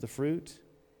produces the fruit.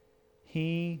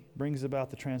 He brings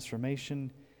about the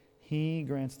transformation. He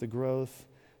grants the growth,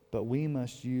 but we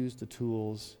must use the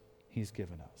tools He's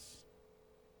given us.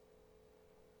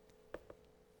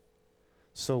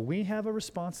 So we have a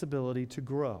responsibility to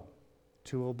grow,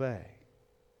 to obey.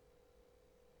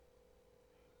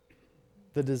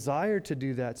 The desire to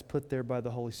do that is put there by the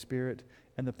Holy Spirit,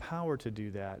 and the power to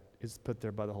do that is put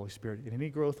there by the Holy Spirit. And any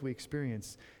growth we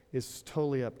experience is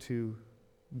totally up to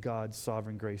God's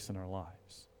sovereign grace in our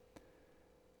lives.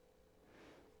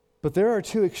 But there are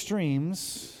two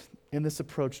extremes in this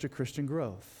approach to Christian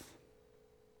growth.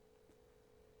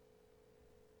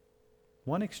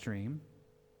 One extreme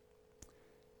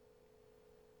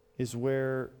is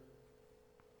where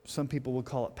some people would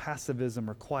call it passivism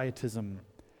or quietism,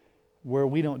 where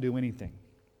we don't do anything.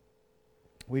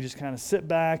 We just kind of sit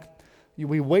back.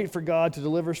 We wait for God to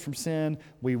deliver us from sin.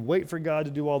 We wait for God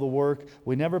to do all the work.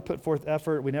 We never put forth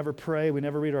effort. We never pray. We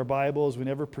never read our Bibles. We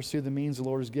never pursue the means the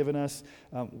Lord has given us.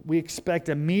 We expect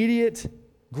immediate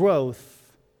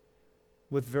growth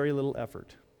with very little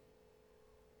effort.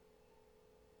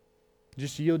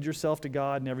 Just yield yourself to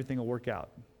God and everything will work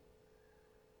out.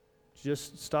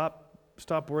 Just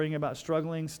stop worrying about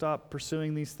struggling. Stop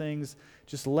pursuing these things.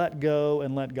 Just let go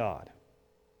and let God.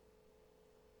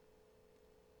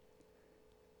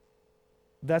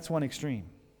 That's one extreme.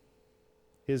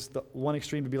 Is the one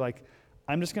extreme to be like,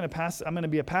 I'm going to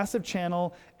be a passive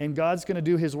channel, and God's going to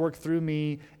do His work through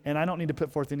me, and I don't need to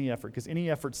put forth any effort, because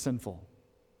any effort's sinful.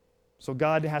 So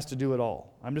God has to do it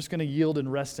all. I'm just going to yield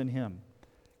and rest in Him.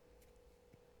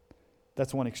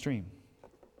 That's one extreme.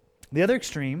 The other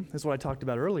extreme, is what I talked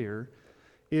about earlier,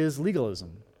 is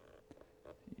legalism.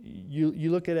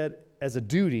 You look at it as a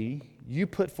duty. You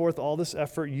put forth all this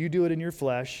effort. You do it in your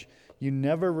flesh. You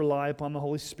never rely upon the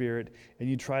Holy Spirit, and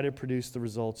you try to produce the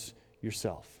results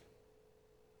yourself.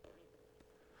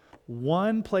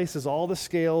 One places all the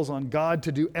scales on God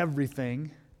to do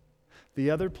everything. The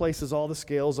other places all the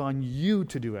scales on you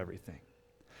to do everything.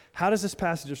 How does this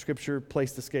passage of Scripture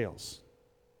place the scales?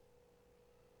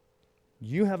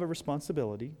 You have a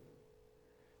responsibility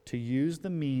to use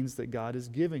the means that God has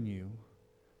given you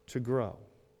to grow.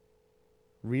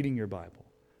 Reading your Bible,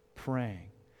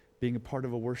 praying, being a part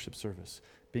of a worship service,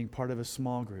 being part of a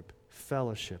small group,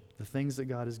 fellowship, the things that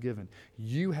God has given.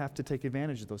 You have to take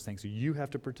advantage of those things. You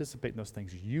have to participate in those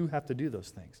things. You have to do those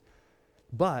things.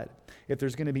 But if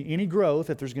there's going to be any growth,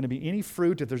 if there's going to be any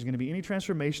fruit, if there's going to be any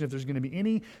transformation, if there's going to be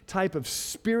any type of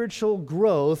spiritual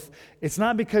growth, it's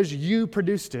not because you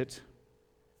produced it.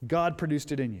 God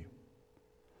produced it in you.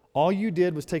 All you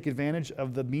did was take advantage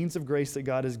of the means of grace that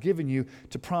God has given you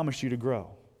to promise you to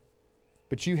grow.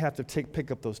 But you have to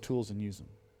pick up those tools and use them.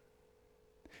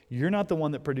 You're not the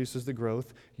one that produces the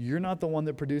growth. You're not the one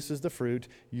that produces the fruit.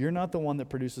 You're not the one that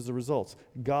produces the results.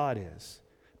 God is.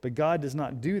 But God does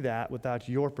not do that without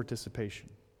your participation.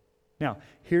 Now,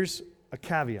 here's a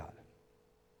caveat.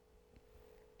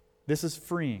 This is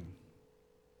freeing.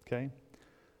 Okay?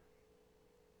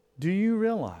 Do you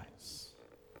realize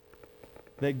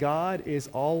that God is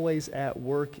always at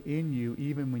work in you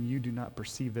even when you do not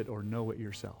perceive it or know it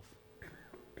yourself?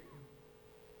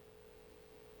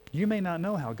 You may not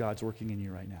know how God's working in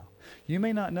you right now. You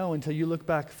may not know until you look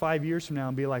back 5 years from now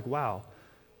and be like, wow,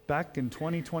 back in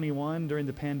 2021 during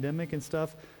the pandemic and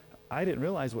stuff, I didn't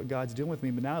realize what God's doing with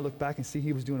me, but now I look back and see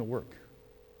He was doing a work.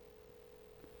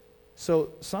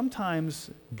 So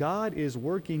sometimes God is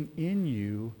working in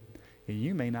you and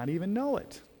you may not even know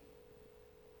it.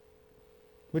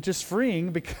 Which is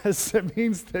freeing because it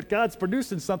means that God's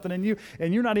producing something in you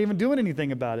and you're not even doing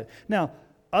anything about it. Now,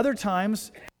 other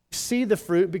times, see the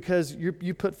fruit because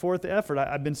you put forth the effort.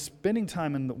 I've been spending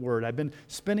time in the Word. I've been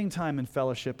spending time in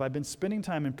fellowship. I've been spending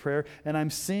time in prayer, and I'm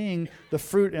seeing the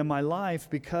fruit in my life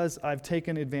because I've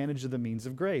taken advantage of the means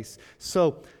of grace.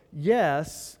 So,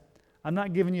 yes, I'm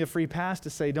not giving you a free pass to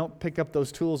say don't pick up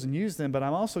those tools and use them, but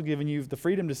I'm also giving you the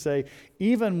freedom to say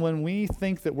even when we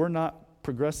think that we're not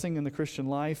progressing in the Christian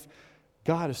life,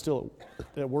 God is still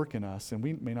at work in us, and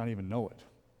we may not even know it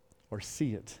or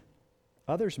see it.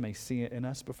 Others may see it in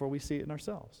us before we see it in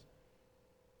ourselves.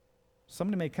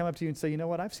 Somebody may come up to you and say, you know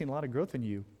what, I've seen a lot of growth in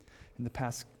you in the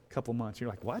past couple months. You're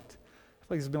like, what? I feel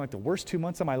like it's been like the worst 2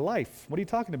 months of my life. What are you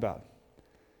talking about?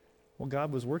 Well,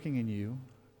 God was working in you,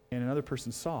 and another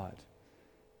person saw it.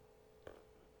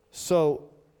 So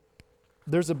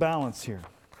there's a balance here.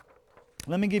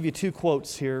 Let me give you 2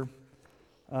 quotes here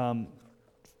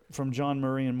from John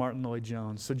Murray and Martin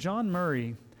Lloyd-Jones. So John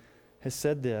Murray has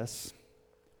said this: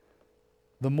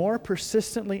 the more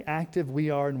persistently active we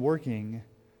are in working,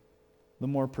 the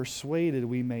more persuaded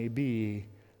we may be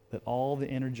that all the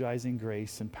energizing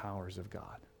grace and powers of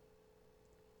God.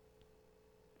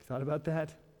 You thought about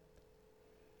that?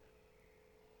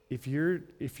 If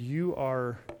you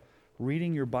are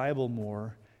reading your Bible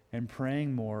more and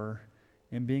praying more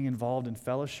and being involved in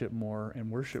fellowship more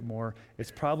and worship more,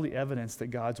 it's probably evidence that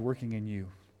God's working in you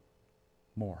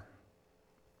more.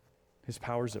 His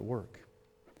power's at work.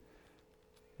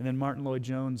 And then Martin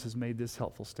Lloyd-Jones has made this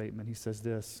helpful statement. He says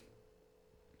this,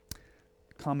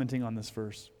 commenting on this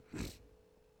verse: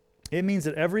 it means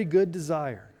that every good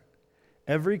desire,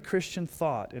 every Christian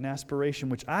thought and aspiration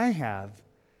which I have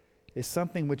is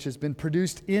something which has been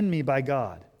produced in me by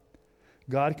God.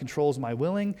 God controls my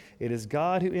willing. It is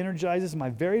God who energizes my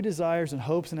very desires and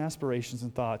hopes and aspirations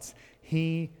and thoughts.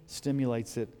 He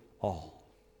stimulates it all.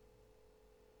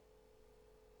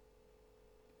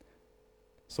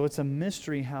 So it's a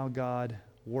mystery how God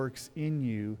works in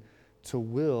you to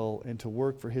will and to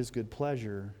work for His good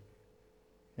pleasure,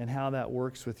 and how that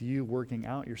works with you working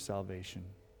out your salvation.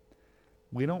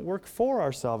 We don't work for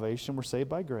our salvation. We're saved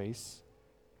by grace,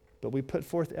 but we put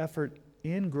forth effort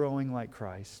in growing like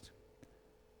Christ.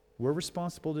 We're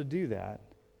responsible to do that,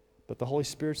 but the Holy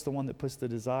Spirit's the one that puts the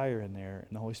desire in there,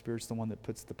 and the Holy Spirit's the one that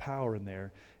puts the power in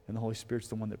there, and the Holy Spirit's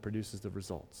the one that produces the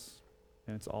results.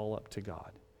 And it's all up to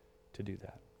God to do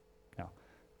that. Now,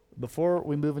 before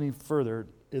we move any further,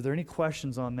 is there any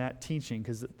questions on that teaching?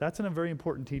 Because that's a very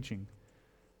important teaching.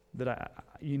 That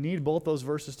you need both those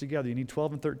verses together. You need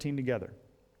 12 and 13 together.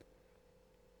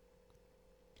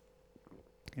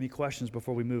 Any questions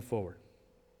before we move forward?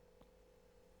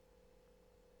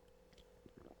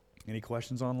 Any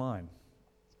questions online?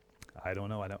 I don't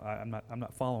know. I'm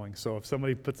not following. So if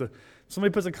somebody puts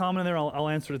a comment in there, I'll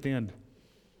answer it at the end.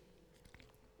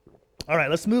 All right,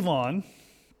 let's move on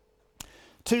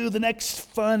to the next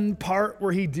fun part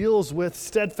where he deals with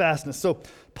steadfastness. So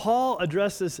Paul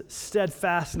addresses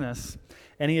steadfastness,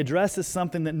 and he addresses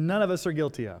something that none of us are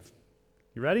guilty of.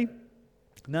 You ready?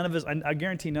 None of us, I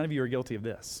guarantee none of you are guilty of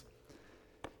this.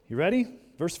 You ready?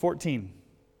 Verse 14.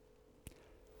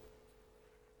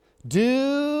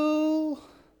 Do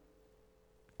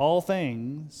all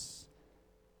things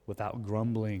without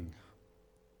grumbling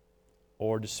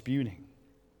or disputing,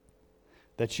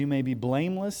 that you may be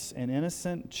blameless and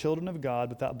innocent children of God,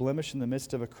 without blemish in the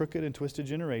midst of a crooked and twisted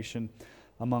generation,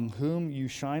 among whom you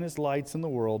shine as lights in the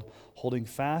world, holding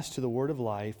fast to the word of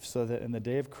life, so that in the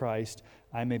day of Christ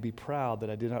I may be proud that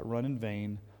I did not run in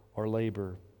vain or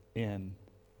labor in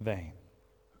vain.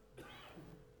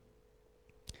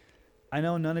 I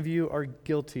know none of you are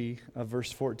guilty of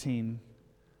verse 14,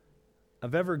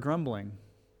 of ever grumbling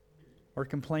or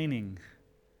complaining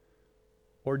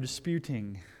or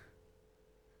disputing.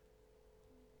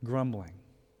 Grumbling.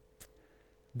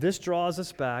 This draws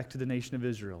us back to the nation of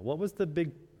Israel. What was the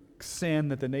big sin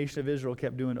that the nation of Israel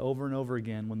kept doing over and over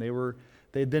again when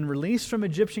they had been released from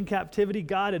Egyptian captivity?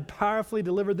 God had powerfully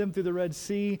delivered them through the Red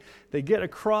Sea. They get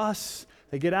across,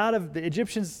 they get out of the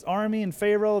Egyptians' army, and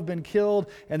Pharaoh have been killed,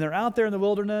 and they're out there in the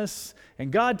wilderness, and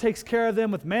God takes care of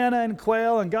them with manna and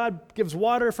quail, and God gives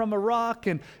water from a rock,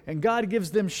 and God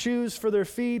gives them shoes for their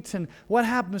feet. And what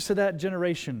happens to that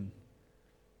generation?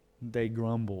 They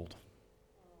grumbled.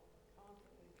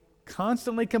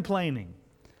 Constantly complaining.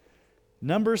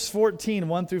 Numbers 14,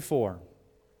 1 through 4.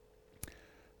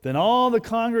 Then all the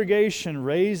congregation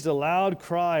raised a loud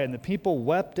cry, and the people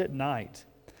wept at night.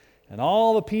 And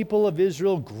all the people of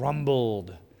Israel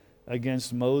grumbled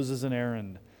against Moses and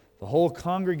Aaron. The whole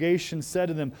congregation said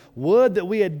to them, "Would that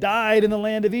we had died in the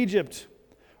land of Egypt,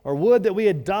 or would that we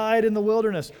had died in the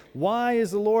wilderness. Why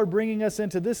is the Lord bringing us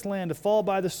into this land to fall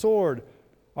by the sword?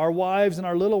 Our wives and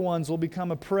our little ones will become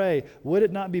a prey. Would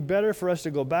it not be better for us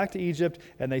to go back to Egypt?"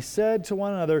 And they said to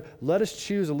one another, "Let us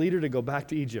choose a leader to go back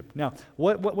to Egypt." Now,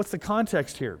 what's the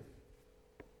context here?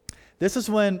 This is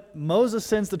when Moses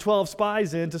sends the 12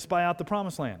 spies in to spy out the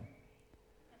promised land.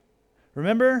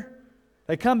 Remember?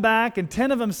 They come back and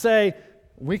 10 of them say,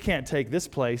 "We can't take this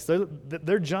place.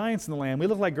 They're giants in the land. We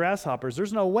look like grasshoppers.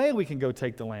 There's no way we can go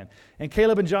take the land." And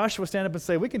Caleb and Joshua stand up and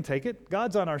say, "We can take it.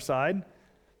 God's on our side."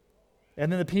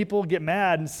 And then the people get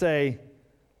mad and say,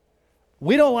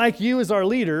 "We don't like you as our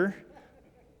leader.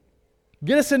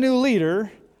 Get us a new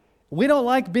leader. We don't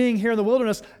like being here in the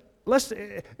wilderness.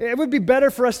 It would be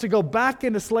better for us to go back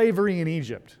into slavery in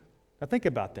Egypt." Now think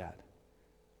about that.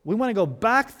 We want to go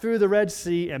back through the Red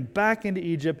Sea and back into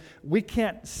Egypt. We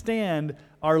can't stand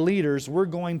our leaders. We're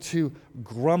going to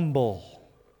grumble.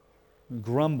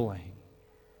 Grumbling.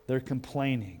 They're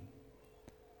complaining.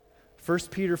 1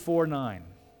 Peter 4:9.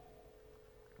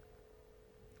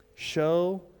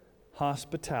 Show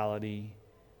hospitality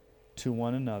to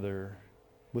one another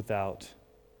without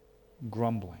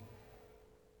grumbling.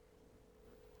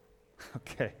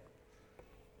 Okay.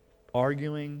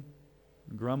 Arguing,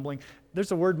 grumbling.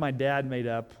 There's a word my dad made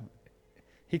up.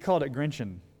 He called it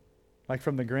Grinchin'. Like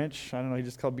from the Grinch. I don't know, he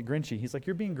just called me Grinchy. He's like,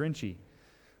 "You're being Grinchy."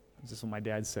 That's just what my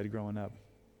dad said growing up.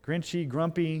 Grinchy,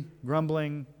 grumpy,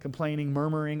 grumbling, complaining,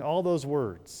 murmuring, all those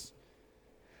words.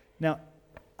 Now,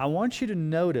 I want you to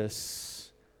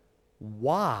notice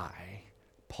why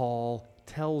Paul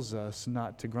tells us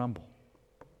not to grumble.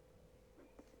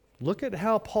 Look at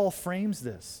how Paul frames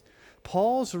this.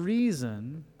 Paul's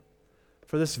reason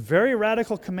for this very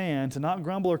radical command to not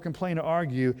grumble or complain or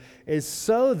argue is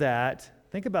so that,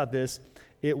 think about this,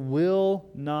 it will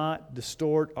not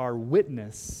distort our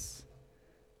witness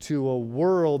to a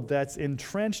world that's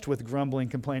entrenched with grumbling,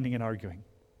 complaining, and arguing.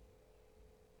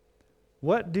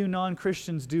 What do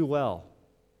non-Christians do well?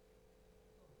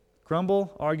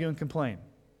 Grumble, argue, and complain.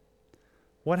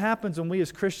 What happens when we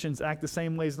as Christians act the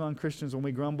same way as non-Christians when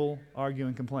we grumble, argue,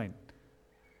 and complain?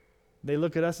 They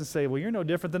look at us and say, "Well, you're no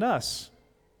different than us.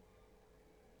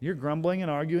 You're grumbling and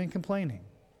arguing and complaining."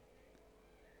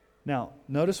 Now,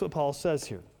 notice what Paul says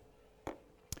here.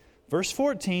 Verse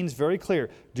 14 is very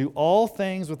clear. "Do all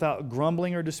things without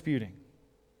grumbling or disputing."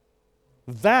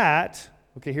 That,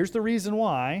 okay, here's the reason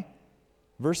why.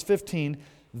 Verse 15,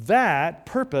 "That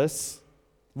purpose,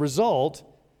 result,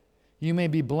 you may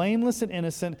be blameless and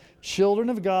innocent, children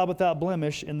of God without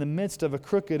blemish in the midst of a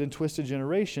crooked and twisted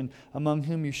generation, among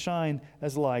whom you shine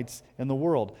as lights in the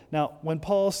world." Now, when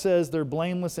Paul says they're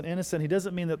blameless and innocent, he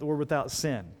doesn't mean that we're without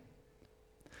sin.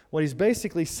 What he's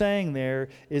basically saying there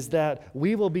is that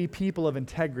we will be people of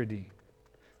integrity.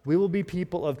 We will be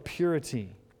people of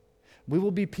purity. We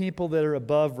will be people that are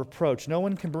above reproach. No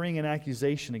one can bring an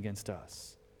accusation against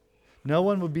us. No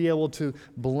one would be able to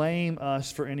blame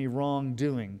us for any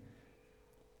wrongdoing.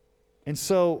 And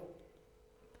so,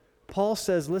 Paul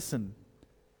says, listen,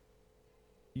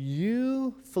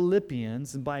 you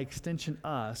Philippians, and by extension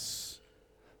us,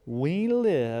 we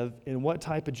live in what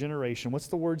type of generation? What's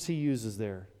the words he uses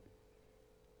there?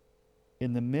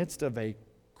 In the midst of a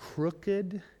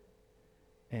crooked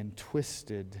and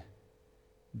twisted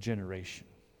generation.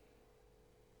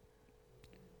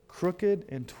 Crooked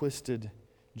and twisted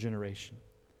generation.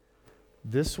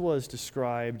 This was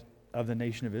described of the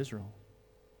nation of Israel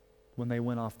when they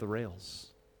went off the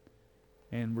rails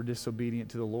and were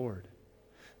disobedient to the Lord.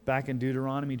 Back in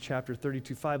Deuteronomy chapter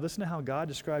 32:5, listen to how God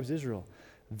describes Israel.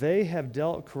 "They have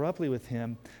dealt corruptly with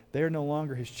him. They are no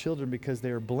longer his children because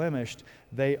they are blemished.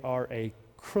 They are a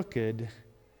crooked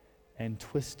and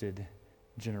twisted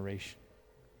generation."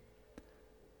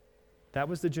 That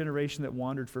was the generation that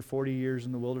wandered for 40 years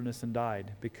in the wilderness and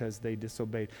died because they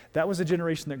disobeyed. That was a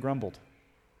generation that grumbled.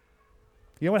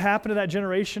 You know what happened to that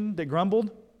generation that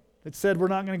grumbled? That said, we're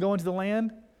not going to go into the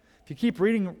land? If you keep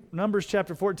reading Numbers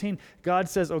chapter 14, God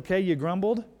says, okay, you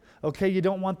grumbled. Okay, you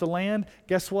don't want the land.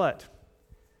 Guess what?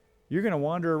 You're going to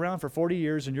wander around for 40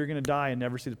 years and you're going to die and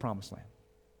never see the promised land.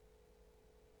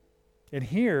 And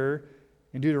here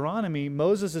in Deuteronomy,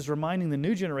 Moses is reminding the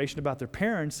new generation about their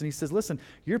parents, and he says, listen,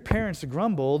 your parents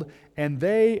grumbled, and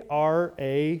they are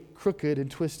a crooked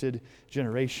and twisted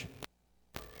generation.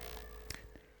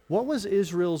 What was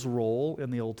Israel's role in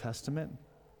the Old Testament?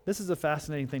 This is a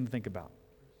fascinating thing to think about.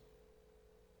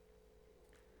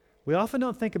 We often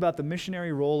don't think about the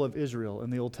missionary role of Israel in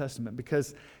the Old Testament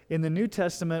because in the New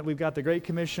Testament, we've got the Great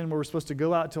Commission where we're supposed to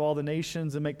go out to all the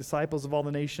nations and make disciples of all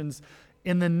the nations.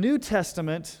 In the New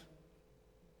Testament,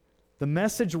 the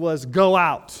message was go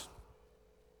out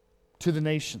to the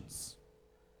nations.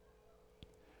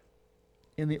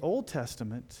 In the Old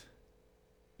Testament,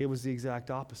 it was the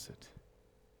exact opposite.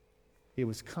 It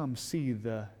was come see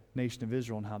the nation of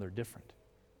Israel and how they're different.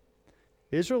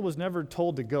 Israel was never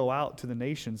told to go out to the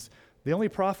nations. The only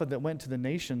prophet that went to the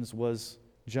nations was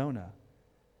Jonah.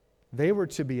 They were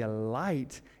to be a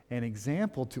light and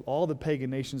example to all the pagan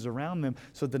nations around them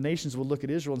so that the nations would look at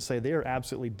Israel and say they are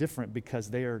absolutely different because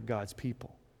they are God's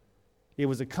people. It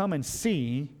was a come and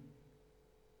see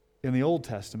in the Old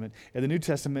Testament. In the New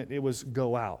Testament, it was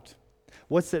go out.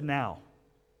 What's it now?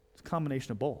 It's a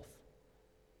combination of both.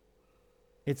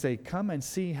 It's a come and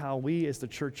see how we as the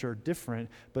church are different,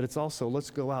 but it's also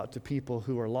let's go out to people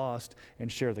who are lost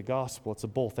and share the gospel. It's a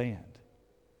both and.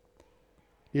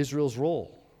 Israel's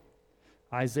role.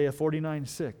 Isaiah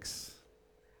 49:6.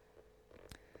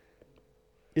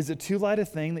 Is it too light a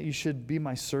thing that you should be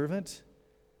my servant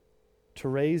to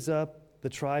raise up the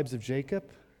tribes of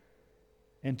Jacob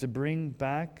and to bring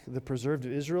back the preserved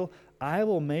of Israel? I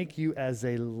will make you as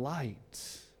a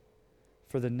light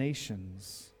for the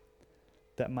nations,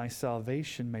 that my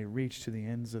salvation may reach to the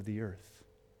ends of the earth.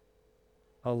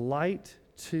 A light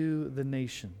to the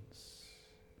nations.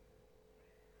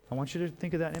 I want you to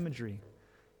think of that imagery.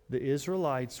 The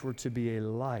Israelites were to be a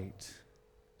light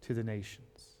to the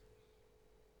nations.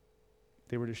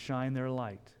 They were to shine their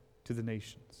light to the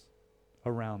nations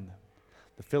around them.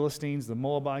 The Philistines, the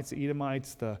Moabites, the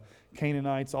Edomites, the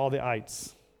Canaanites, all the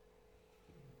ites.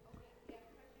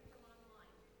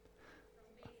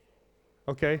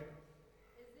 Okay.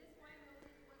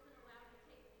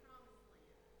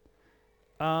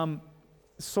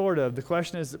 Sort of. The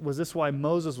question is, was this why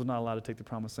Moses was not allowed to take the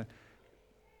promised land?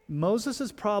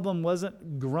 Moses' problem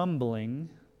wasn't grumbling.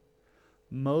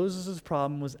 Moses'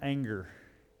 problem was anger.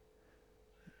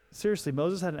 Seriously,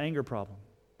 Moses had an anger problem.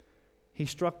 He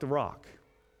struck the rock.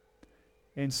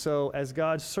 And so, as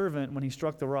God's servant, when he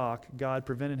struck the rock, God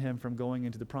prevented him from going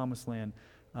into the promised land.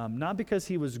 Not because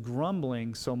he was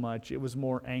grumbling so much, it was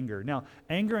more anger. Now,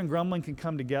 anger and grumbling can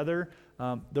come together.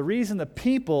 The reason the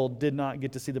people did not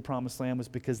get to see the promised land was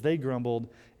because they grumbled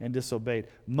and disobeyed.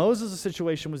 Moses'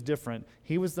 situation was different.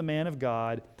 He was the man of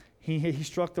God. He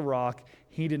struck the rock.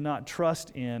 He did not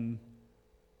trust in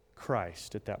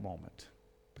Christ at that moment.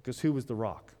 Because who was the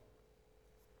rock?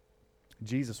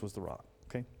 Jesus was the rock.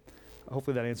 Okay?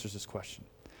 Hopefully that answers this question.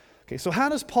 Okay, so how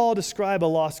does Paul describe a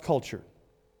lost culture?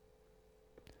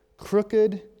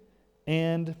 Crooked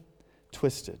and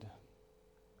twisted.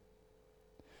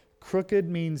 Crooked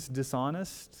means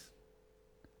dishonest,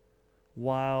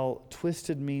 while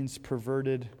twisted means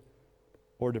perverted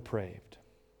or depraved.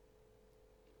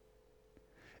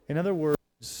 In other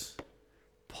words,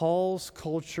 Paul's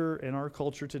culture and our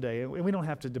culture today, and we don't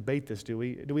have to debate this, do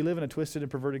we? Do we live in a twisted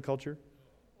and perverted culture?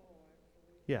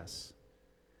 Yes.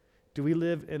 Do we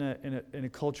live in a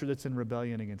culture that's in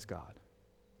rebellion against God?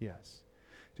 Yes.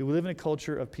 Do we live in a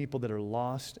culture of people that are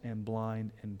lost and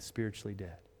blind and spiritually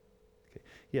dead? Okay.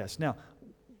 Yes. Now,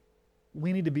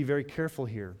 we need to be very careful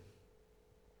here.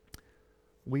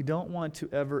 We don't want to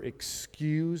ever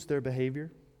excuse their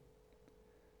behavior,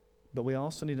 but we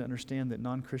also need to understand that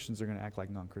non-Christians are going to act like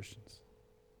non-Christians.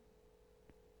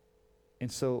 And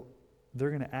so they're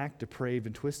going to act depraved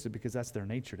and twisted because that's their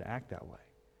nature to act that way.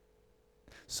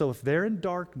 So if they're in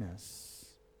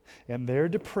darkness and they're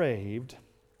depraved,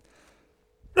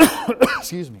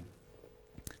 excuse me,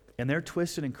 and they're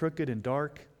twisted and crooked and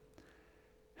dark,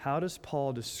 how does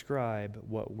Paul describe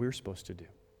what we're supposed to do?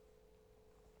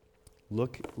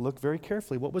 Look very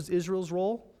carefully. What was Israel's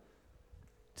role?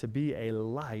 To be a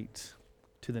light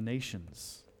to the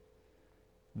nations.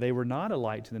 They were not a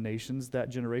light to the nations. That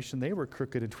generation, they were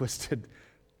crooked and twisted.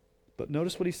 But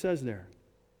notice what he says there.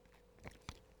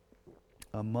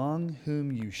 Among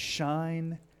whom you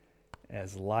shine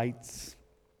as lights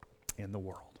in the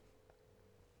world.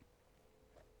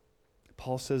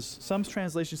 Paul says, some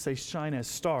translations say shine as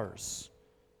stars.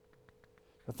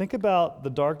 Now think about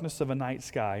the darkness of a night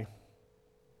sky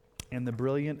and the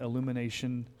brilliant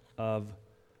illumination of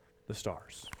the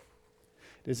stars.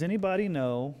 Does anybody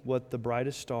know what the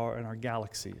brightest star in our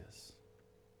galaxy is,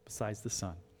 besides the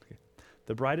sun? Okay.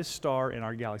 The brightest star in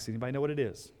our galaxy, anybody know what it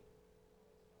is?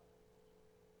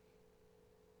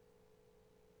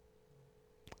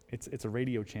 It's a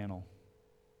radio channel.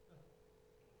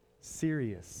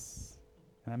 Sirius.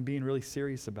 And I'm being really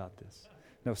serious about this.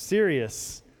 No,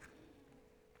 Sirius,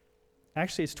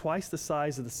 actually it's twice the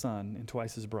size of the sun and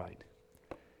twice as bright.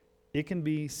 It can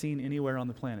be seen anywhere on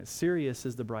the planet. Sirius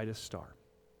is the brightest star.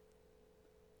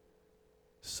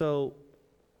 So,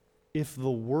 if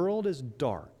the world is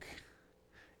dark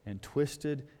and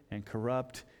twisted and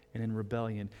corrupt and in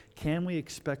rebellion, can we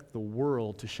expect the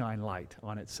world to shine light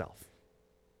on itself?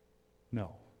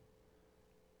 No.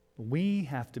 We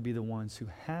have to be the ones who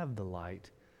have the light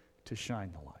to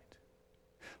shine the light.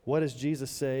 What does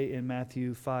Jesus say in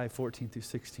Matthew 5:14 through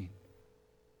 16?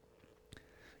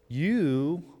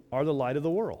 You are the light of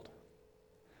the world.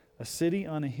 A city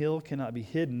on a hill cannot be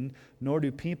hidden, nor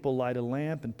do people light a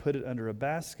lamp and put it under a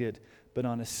basket, but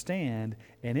on a stand,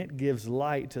 and it gives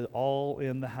light to all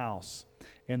in the house.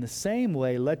 In the same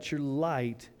way, let your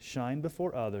light shine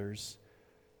before others,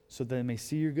 so that they may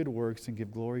see your good works and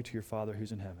give glory to your Father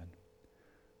who's in heaven.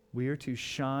 We are to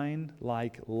shine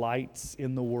like lights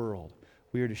in the world.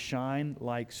 We are to shine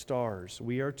like stars.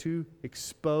 We are to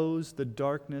expose the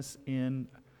darkness in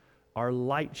our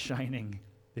light shining,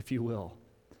 if you will.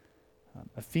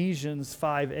 Ephesians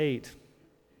 5:8.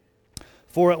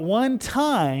 For at one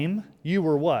time you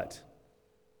were what?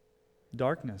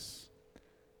 Darkness.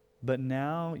 But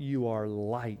now you are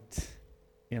light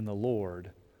in the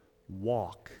Lord.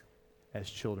 Walk as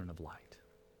children of light.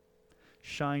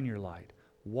 Shine your light.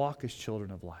 Walk as children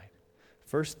of light.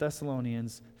 1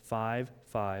 Thessalonians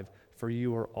 5:5. For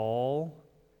you are all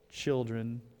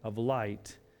children of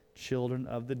light, children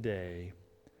of the day.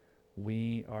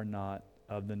 We are not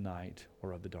of the night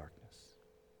or of the darkness.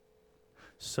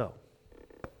 So,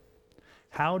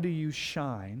 how do you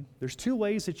shine? There's two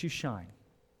ways that you shine.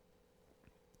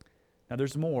 Now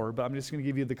there's more, but I'm just going to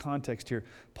give you the context here.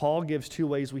 Paul gives two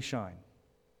ways we shine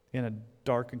in a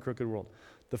dark and crooked world.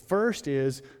 The first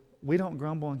is we don't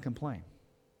grumble and complain.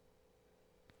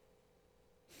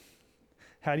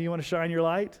 How do you want to shine your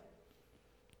light?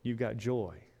 You've got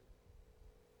joy.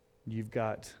 You've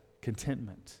got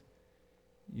contentment.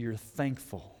 You're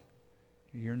thankful.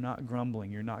 You're not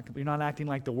grumbling. You're not acting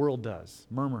like the world does,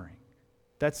 murmuring.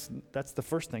 That's the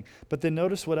first thing. But then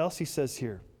notice what else he says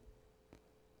here.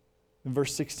 In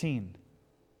verse 16,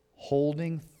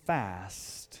 holding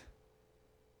fast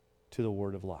to the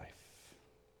word of life.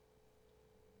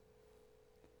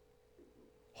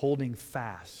 Holding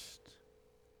fast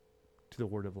to the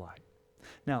word of life.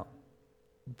 Now,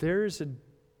 there's a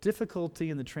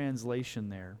difficulty in the translation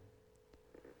there.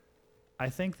 I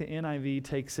think the NIV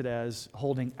takes it as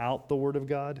holding out the word of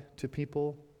God to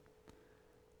people.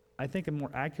 I think a more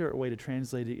accurate way to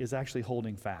translate it is actually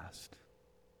holding fast.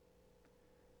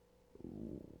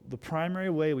 The primary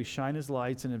way we shine as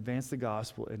lights and advance the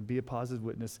gospel and be a positive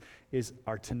witness is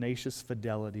our tenacious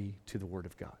fidelity to the word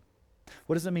of God.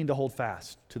 What does it mean to hold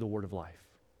fast to the word of life?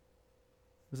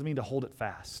 What does it mean to hold it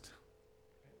fast?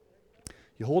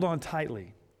 You hold on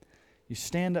tightly. You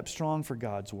stand up strong for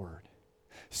God's word.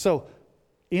 So,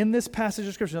 in this passage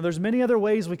of Scripture, now there's many other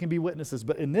ways we can be witnesses,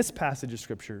 but in this passage of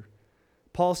Scripture,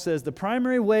 Paul says the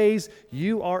primary ways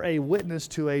you are a witness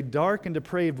to a dark and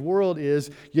depraved world is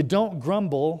you don't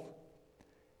grumble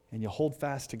and you hold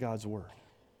fast to God's word.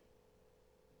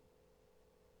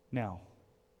 Now,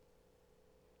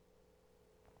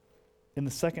 in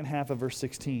the second half of verse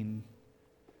 16,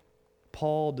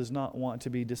 Paul does not want to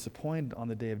be disappointed on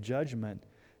the day of judgment,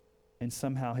 and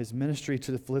somehow his ministry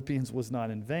to the Philippians was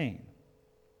not in vain.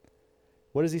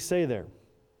 What does he say there?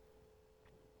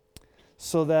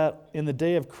 So that in the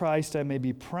day of Christ I may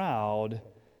be proud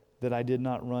that I did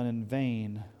not run in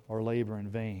vain or labor in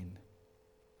vain.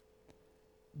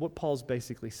 What Paul's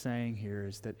basically saying here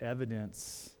is that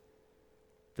evidence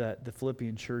that the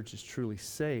Philippian church is truly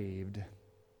saved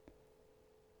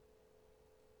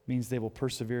means they will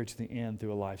persevere to the end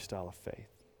through a lifestyle of faith.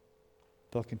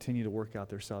 They'll continue to work out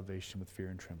their salvation with fear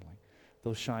and trembling.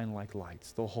 They'll shine like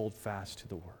lights. They'll hold fast to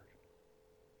the word.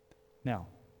 Now,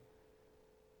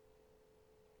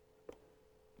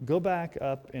 go back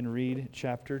up and read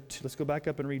chapter 2. Let's go back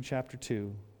up and read chapter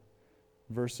 2,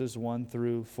 verses 1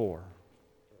 through 4.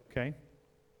 Okay?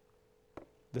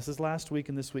 This is last week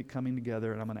and this week coming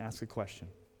together, and I'm going to ask a question.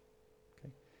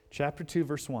 Okay? Chapter 2,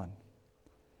 verse 1.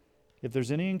 If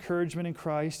there's any encouragement in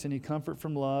Christ, any comfort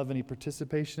from love, any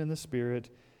participation in the Spirit,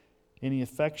 any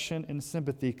affection and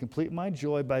sympathy, complete my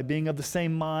joy by being of the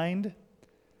same mind,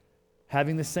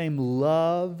 having the same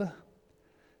love,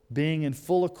 being in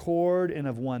full accord and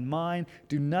of one mind.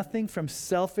 Do nothing from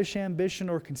selfish ambition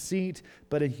or conceit,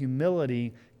 but in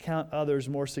humility count others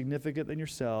more significant than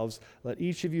yourselves. Let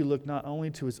each of you look not only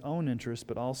to his own interests,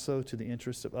 but also to the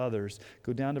interests of others.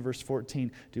 Go down to verse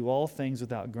 14. Do all things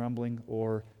without grumbling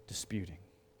or disputing.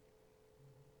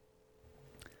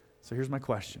 So here's my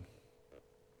question.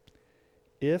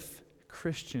 If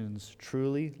Christians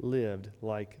truly lived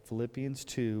like Philippians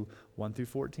 2, 1 through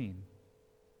 14,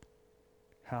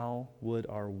 how would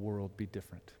our world be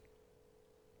different?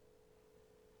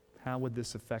 How would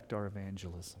this affect our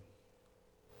evangelism?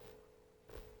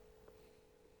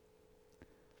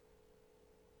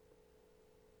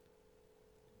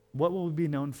 What will we be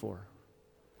known for?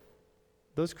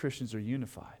 Those Christians are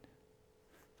unified.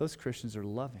 Those Christians are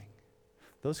loving.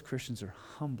 Those Christians are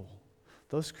humble.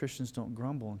 Those Christians don't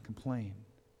grumble and complain.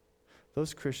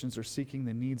 Those Christians are seeking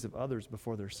the needs of others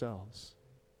before themselves.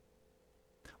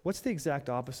 What's the exact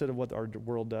opposite of what our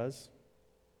world does?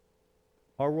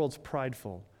 Our world's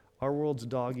prideful. Our world's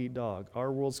dog eat dog.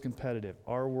 Our world's competitive.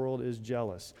 Our world is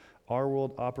jealous. Our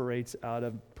world operates out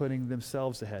of putting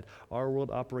themselves ahead. Our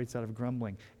world operates out of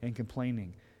grumbling and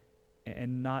complaining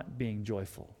and not being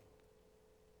joyful.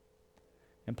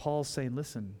 And Paul's saying,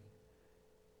 listen,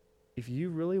 if you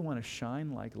really want to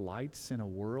shine like lights in a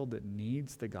world that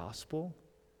needs the gospel,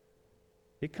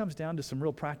 it comes down to some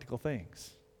real practical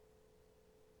things.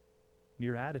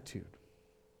 Your attitude,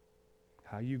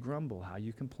 how you grumble, how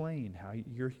you complain,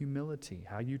 your humility,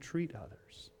 how you treat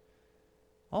others.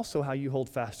 Also, how you hold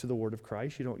fast to the word of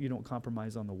Christ. You don't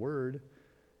compromise on the word.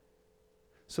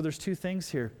 So there's two things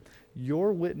here.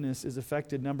 Your witness is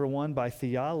affected, number one, by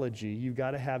theology. You've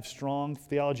got to have strong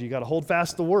theology. You've got to hold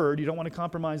fast the word. You don't want to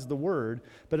compromise the word.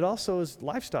 But it also is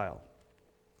lifestyle.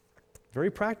 Very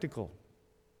practical.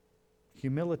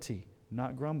 Humility,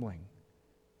 not grumbling.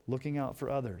 Looking out for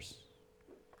others.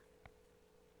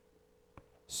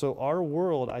 So our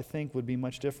world, I think, would be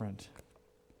much different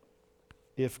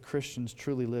if Christians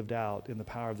truly lived out in the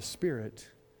power of the Spirit.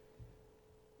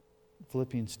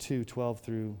 Philippians 2, 1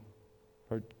 through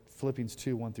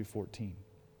 14.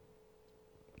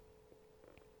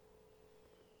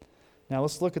 Now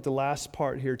let's look at the last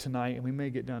part here tonight, and we may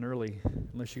get done early,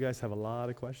 unless you guys have a lot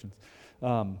of questions.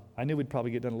 I knew we'd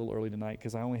probably get done a little early tonight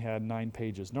because I only had 9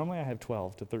 pages. Normally I have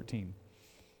 12 to 13.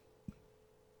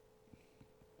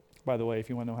 By the way, if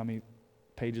you want to know how many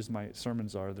pages my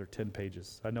sermons are, they're 10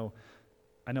 pages. I know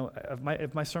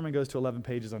if my sermon goes to 11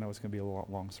 pages, I know it's going to be a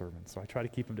long sermon. So I try to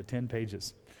keep them to 10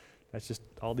 pages. That's just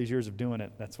all these years of doing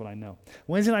it. That's what I know.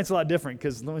 Wednesday night's a lot different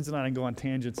because Wednesday night I can go on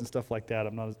tangents and stuff like that.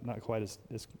 I'm not quite as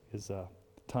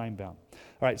time bound.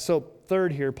 All right, so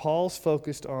third here, Paul's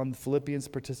focused on Philippians'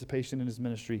 participation in his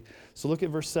ministry. So look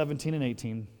at verse 17 and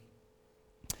 18.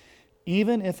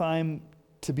 Even if I'm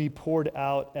to be poured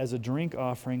out as a drink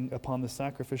offering upon the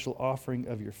sacrificial offering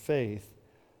of your faith,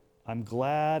 I'm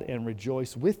glad and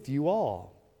rejoice with you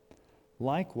all.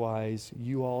 Likewise,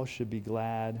 you all should be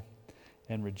glad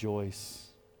and rejoice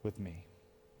with me.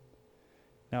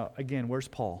 Now, again, where's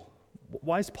Paul?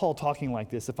 Why is Paul talking like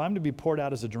this? If I'm to be poured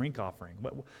out as a drink offering,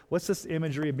 what's this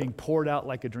imagery of being poured out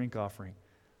like a drink offering?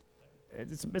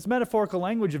 It's metaphorical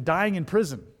language of dying in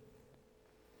prison.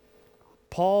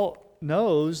 Paul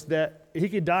knows that he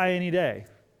could die any day.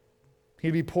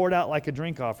 He'd be poured out like a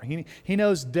drink offering. He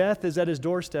knows death is at his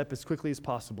doorstep as quickly as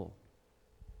possible.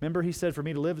 Remember, he said, for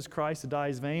me to live is Christ, to die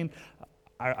is vain.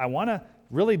 I want to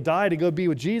really die to go be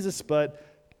with Jesus, but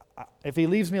if he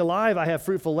leaves me alive, I have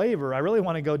fruitful labor. I really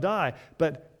want to go die.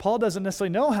 But Paul doesn't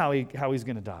necessarily know how he's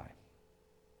going to die.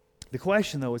 The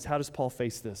question, though, is how does Paul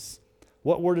face this?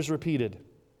 What word is repeated?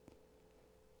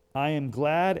 I am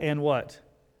glad and what?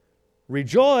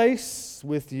 Rejoice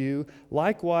with you.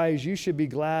 Likewise, you should be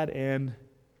glad and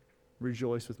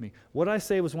rejoice with me. What did I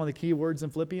say was one of the key words in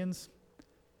Philippians?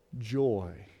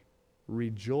 Joy.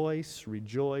 Rejoice,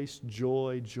 rejoice,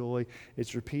 joy, joy.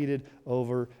 It's repeated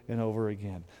over and over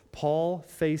again. Paul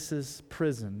faces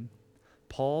prison.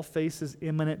 Paul faces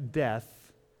imminent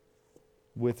death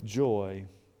with joy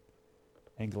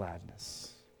and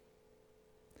gladness.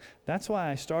 That's why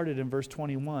I started in verse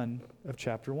 21 of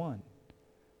chapter 1.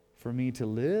 For me to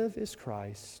live is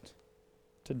Christ,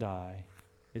 to die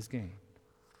is gain.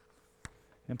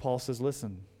 And Paul says,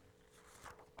 listen,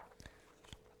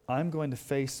 I'm going to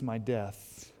face my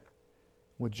death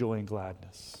with joy and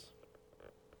gladness.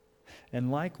 And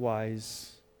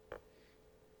likewise,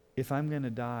 if I'm going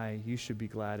to die, you should be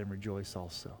glad and rejoice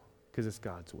also, because it's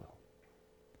God's will.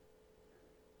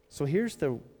 So here's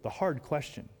the hard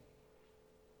question.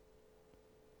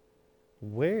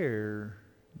 Where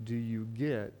do you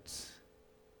get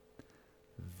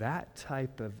that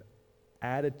type of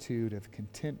attitude of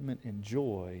contentment and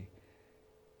joy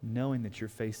knowing that you're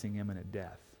facing imminent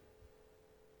death?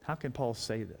 How can Paul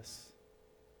say this?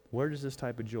 Where does this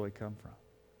type of joy come from?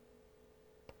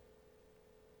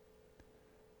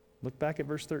 Look back at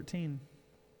verse 13.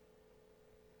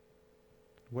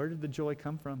 Where did the joy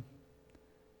come from?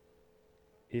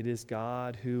 It is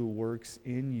God who works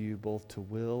in you both to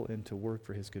will and to work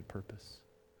for his good purpose.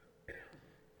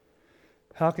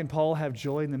 How can Paul have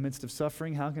joy in the midst of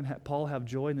suffering? How can Paul have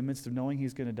joy in the midst of knowing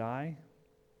he's going to die?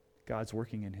 God's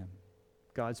working in him.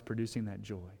 God's producing that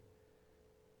joy.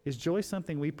 Is joy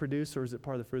something we produce, or is it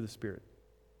part of the fruit of the Spirit?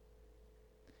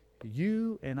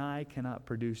 You and I cannot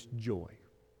produce joy.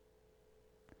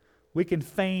 We can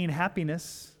feign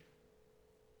happiness,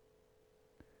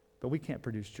 but we can't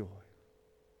produce joy.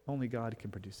 Only God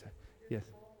can produce that. Yes.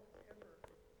 Did Paul ever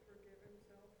forgive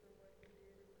himself for what he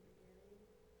did in the beginning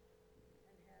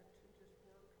and had to just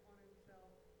work on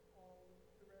himself all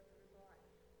the rest of his life?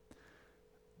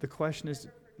 The question is,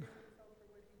 Ever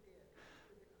forgive himself for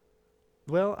what he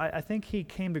did? well, I think he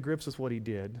came to grips with what he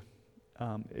did.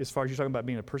 As far as you're talking about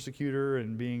being a persecutor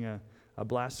and being a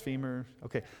blasphemer.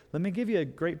 Okay, let me give you a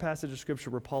great passage of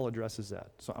Scripture where Paul addresses that.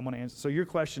 So I'm going to answer. So your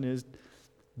question is,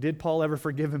 did Paul ever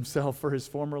forgive himself for his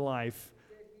former life?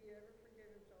 Did he ever forgive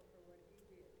himself for what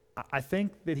he did? I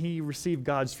think that he received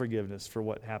God's forgiveness for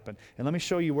what happened. And let me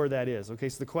show you where that is. Okay,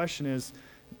 so the question is,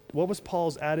 what was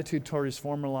Paul's attitude toward his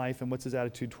former life, and what's his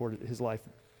attitude toward his life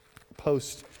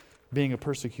post being a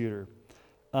persecutor?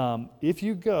 If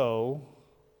you go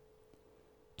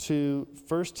to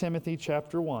 1 Timothy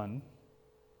chapter 1,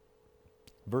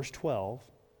 verse 12,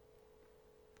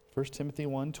 1 Timothy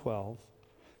 1:12.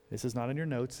 This is not in your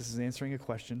notes. This is answering a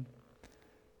question.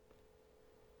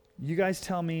 You guys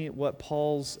tell me what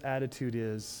Paul's attitude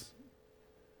is.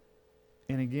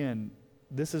 And again,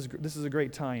 this is a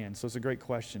great tie-in, so it's a great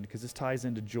question because this ties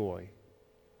into joy.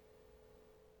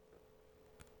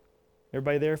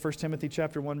 Everybody there? 1 Timothy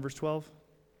chapter 1, verse 12?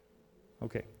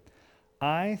 Okay.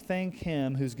 I thank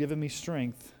him who's given me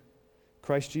strength,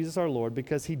 Christ Jesus our Lord,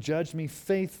 because he judged me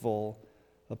faithful,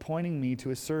 appointing me to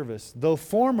his service. Though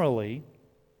formerly,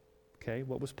 okay,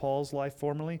 what was Paul's life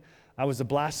formerly? I was a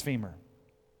blasphemer,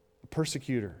 a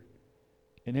persecutor,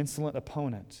 an insolent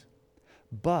opponent.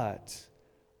 But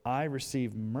I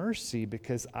received mercy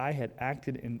because I had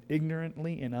acted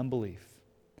ignorantly in unbelief.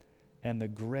 And the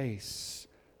grace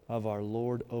of our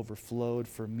Lord overflowed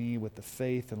for me with the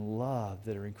faith and love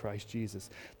that are in Christ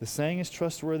Jesus. The saying is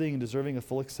trustworthy and deserving of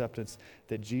full acceptance,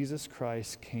 that Jesus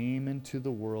Christ came into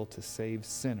the world to save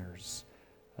sinners,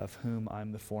 of whom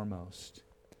I'm the foremost.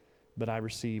 But I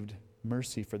received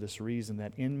mercy for this reason,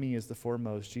 that in me as the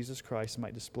foremost, Jesus Christ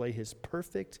might display his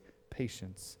perfect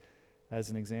patience as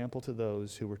an example to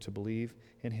those who were to believe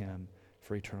in him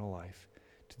for eternal life.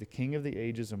 To the King of the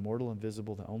ages, immortal and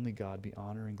visible, the only God, be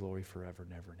honor and glory forever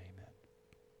and ever. And amen.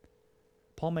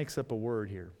 Paul makes up a word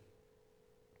here.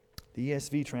 The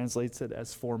ESV translates it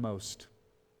as foremost.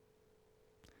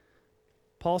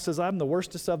 Paul says, I'm the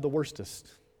worstest of the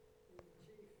worstest.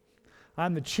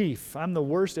 I'm the chief. I'm the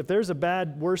worst. If there's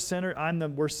a worst sinner, I'm the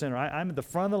worst sinner. I'm at the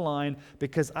front of the line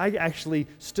because I actually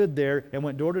stood there and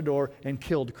went door to door and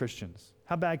killed Christians.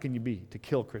 How bad can you be to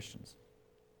kill Christians?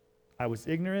 I was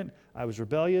ignorant, I was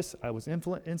rebellious, I was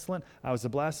insolent, I was a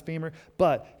blasphemer,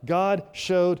 but God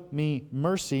showed me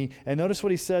mercy. And notice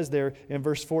what he says there in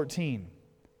verse 14,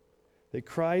 that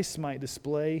Christ might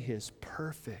display his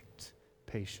perfect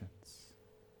patience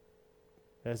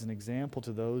as an example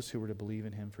to those who were to believe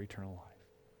in him for eternal life.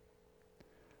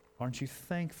 Aren't you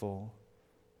thankful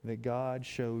that God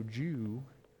showed you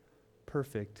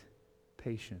perfect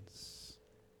patience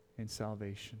in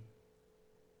salvation?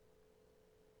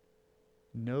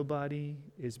 Nobody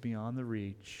is beyond the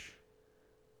reach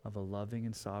of a loving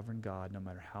and sovereign God, no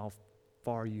matter how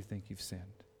far you think you've sinned.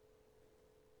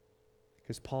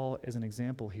 Because Paul is an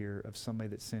example here of somebody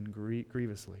that sinned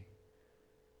grievously,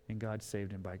 and God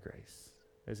saved him by grace,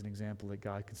 as an example that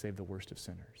God can save the worst of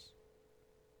sinners.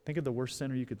 Think of the worst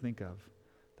sinner you could think of.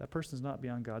 That person's not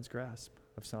beyond God's grasp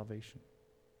of salvation.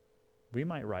 We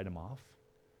might write them off,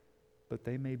 but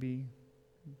they may be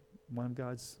one of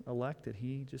God's elect that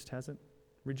he just hasn't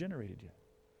regenerated yet.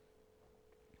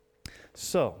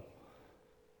 So,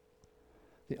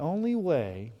 the only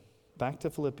way, back to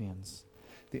Philippians,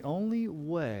 the only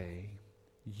way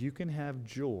you can have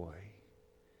joy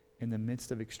in the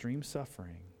midst of extreme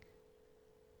suffering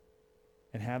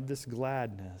and have this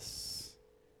gladness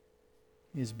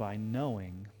is by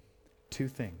knowing two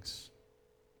things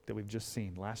that we've just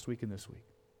seen last week and this week.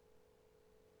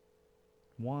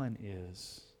 One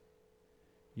is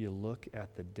you look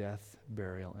at the death,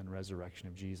 burial, and resurrection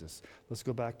of Jesus. Let's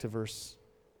go back to verse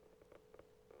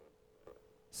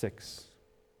 6.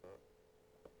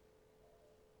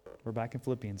 We're back in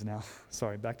Philippians now.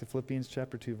 Sorry, back to Philippians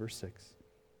chapter 2, verse 6.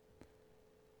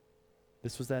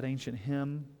 This was that ancient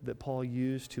hymn that Paul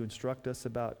used to instruct us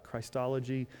about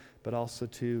Christology, but also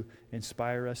to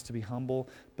inspire us to be humble.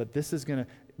 But this is going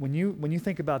to, when you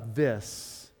think about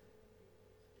this,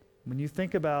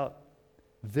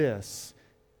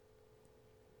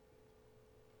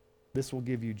 this will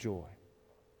give you joy.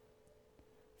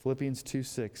 Philippians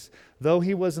 2:6. Though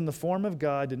he was in the form of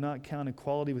God, did not count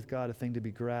equality with God a thing to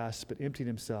be grasped, but emptied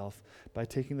himself by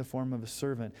taking the form of a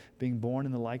servant, being born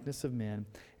in the likeness of men,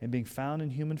 and being found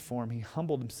in human form, he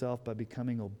humbled himself by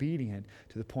becoming obedient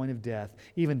to the point of death,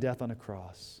 even death on a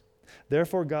cross.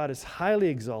 Therefore God has highly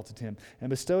exalted him and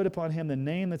bestowed upon him the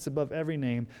name that's above every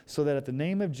name, so that at the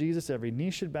name of Jesus every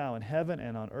knee should bow in heaven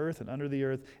and on earth and under the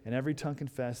earth, and every tongue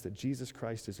confess that Jesus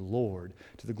Christ is Lord,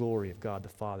 to the glory of God the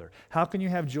Father. How can you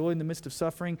have joy in the midst of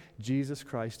suffering? Jesus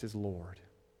Christ is Lord.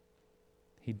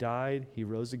 He died, he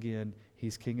rose again,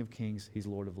 he's King of kings, he's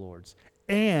Lord of lords.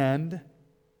 And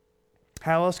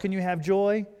how else can you have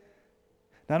joy?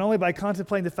 Not only by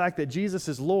contemplating the fact that Jesus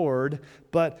is Lord,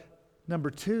 but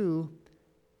number two,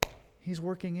 he's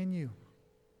working in you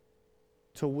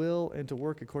to will and to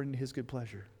work according to his good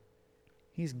pleasure.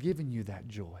 He's given you that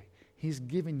joy. He's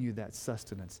given you that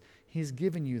sustenance. He's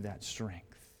given you that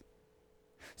strength.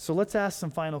 So let's ask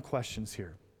some final questions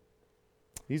here.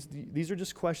 These are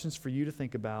just questions for you to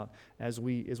think about as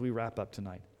we wrap up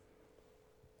tonight.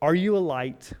 Are you a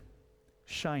light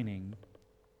shining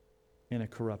in a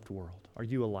corrupt world? Are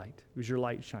you a light? Is your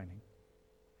light shining?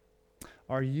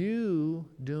 Are you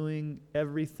doing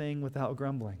everything without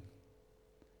grumbling?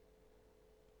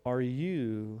 Are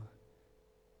you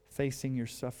facing your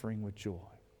suffering with joy?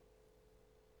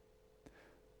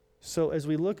 So as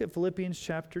we look at Philippians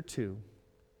chapter 2,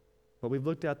 what we've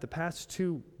looked at the past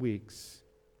 2 weeks,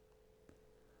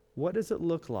 what does it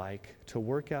look like to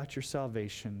work out your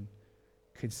salvation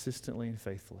consistently and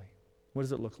faithfully? What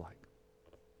does it look like?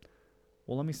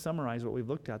 Well, let me summarize what we've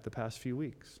looked at the past few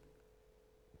weeks.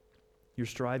 You're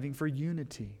striving for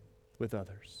unity with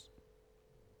others.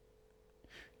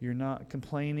 You're not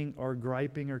complaining or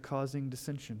griping or causing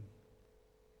dissension.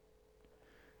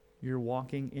 You're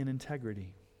walking in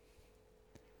integrity.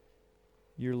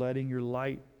 You're letting your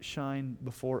light shine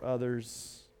before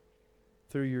others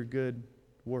through your good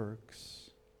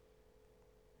works.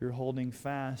 You're holding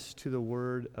fast to the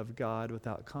Word of God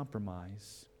without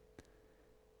compromise.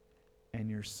 And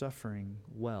you're suffering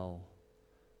well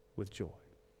with joy.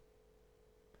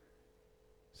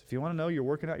 So if you want to know you're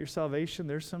working out your salvation,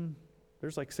 there's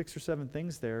like 6 or 7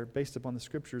 things there based upon the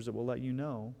scriptures that will let you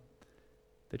know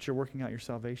that you're working out your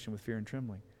salvation with fear and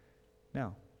trembling.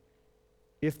 Now,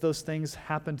 if those things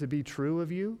happen to be true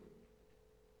of you,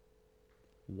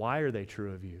 why are they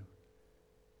true of you?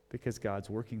 Because God's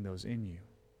working those in you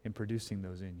and producing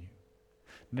those in you.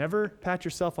 Never pat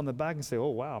yourself on the back and say, oh,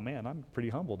 wow, man, I'm pretty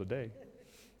humble today.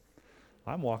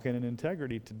 I'm walking in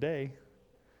integrity today.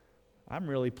 I'm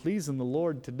really pleasing the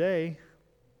Lord today.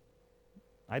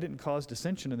 I didn't cause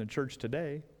dissension in the church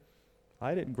today.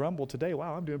 I didn't grumble today.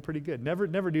 Wow, I'm doing pretty good. Never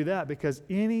do that, because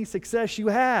any success you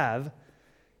have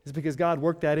is because God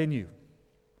worked that in you.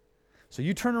 So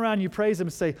you turn around and you praise Him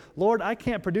and say, Lord, I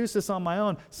can't produce this on my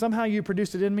own. Somehow you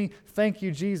produced it in me. Thank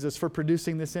you, Jesus, for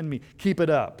producing this in me. Keep it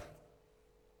up.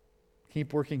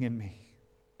 Keep working in me,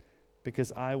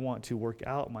 because I want to work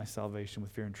out my salvation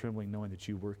with fear and trembling, knowing that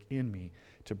you work in me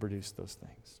to produce those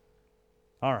things.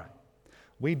 All right.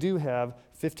 We do have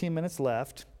 15 minutes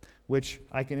left, which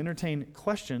I can entertain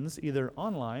questions either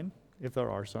online, if there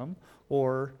are some,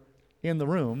 or in the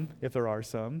room, if there are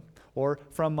some, or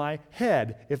from my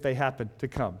head, if they happen to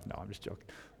come. No, I'm just joking.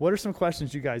 What are some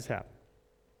questions you guys have?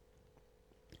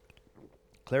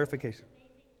 Clarification.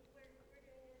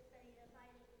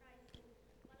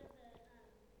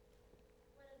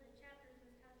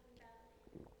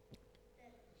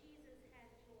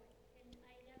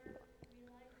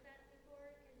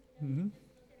 Mm-hmm.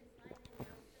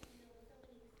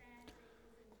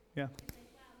 Yeah.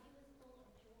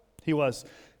 He was.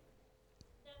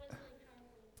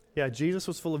 Yeah, Jesus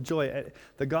was full of joy.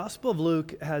 The Gospel of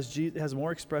Luke has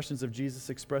more expressions of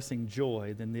Jesus expressing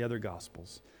joy than the other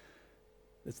Gospels.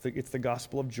 It's the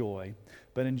Gospel of joy.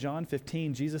 But in John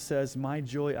 15, Jesus says, my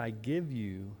joy I give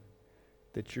you,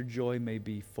 that your joy may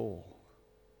be full.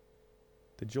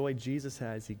 The joy Jesus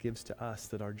has, He gives to us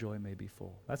that our joy may be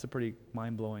full. That's a pretty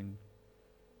mind-blowing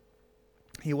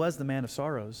He was the man of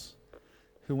sorrows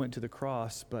who went to the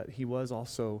cross, but he was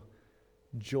also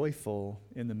joyful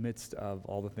in the midst of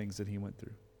all the things that he went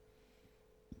through.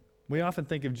 We often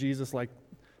think of Jesus like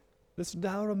this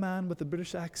dour man with a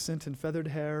British accent and feathered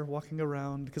hair walking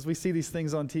around, because we see these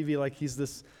things on TV like he's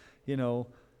this,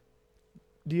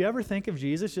 Do you ever think of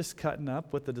Jesus just cutting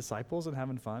up with the disciples and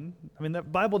having fun? I mean, the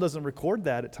Bible doesn't record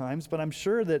that at times, but I'm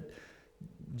sure that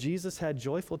Jesus had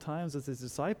joyful times with his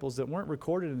disciples that weren't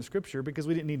recorded in the Scripture because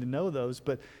we didn't need to know those.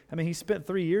 But, I mean, he spent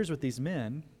 3 years with these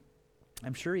men.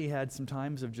 I'm sure he had some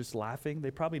times of just laughing. They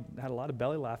probably had a lot of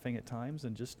belly laughing at times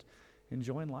and just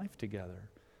enjoying life together.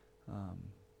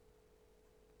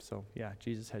 So, yeah,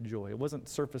 Jesus had joy. It wasn't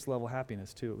surface level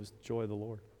happiness, too. It was joy of the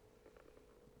Lord.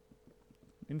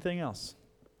 Anything else?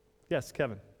 Yes,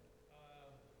 Kevin. I'm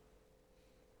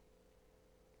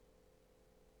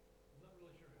not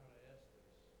really sure how to ask this,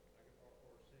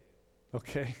 or say it.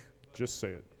 Okay, just say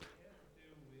it. It has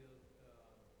to do with, so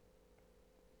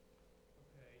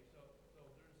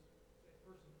there's, say,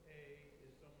 person A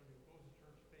is someone who goes to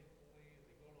church faithfully, they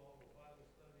go to all the Bible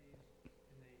studies,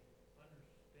 and they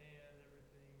understand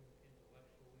everything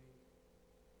intellectually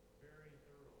very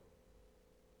thoroughly.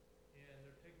 And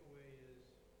their takeaway is,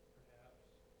 perhaps,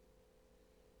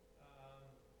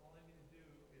 all I need to do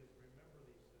is remember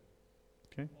these things.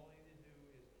 Okay. All I need to do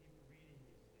is keep reading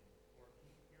these things or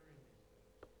keep hearing these things,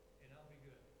 and I'll be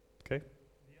good. Okay.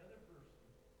 The other person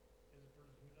is a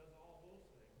person who does all those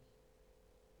things,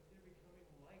 but they're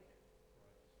becoming like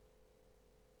Christ.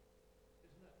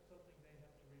 Isn't that something they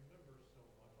have to remember so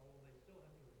much, although they still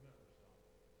have to remember some,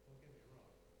 don't get me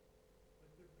wrong.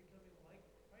 But they're becoming like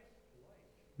Christ-like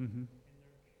Mm-hmm. in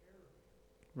their character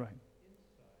Right.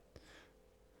 inside.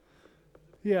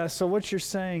 Yeah, so what you're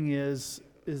saying is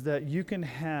that you can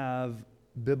have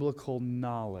biblical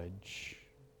knowledge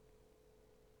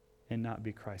and not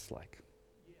be Christ-like.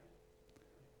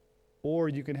 Or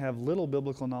you can have little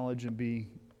biblical knowledge and be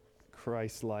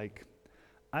Christ-like.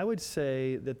 I would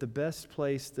say that the best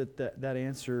place that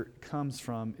answer comes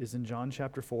from is in John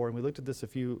chapter 4, and we looked at this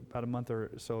about a month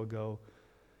or so ago,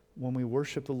 when we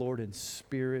worship the Lord in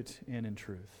spirit and in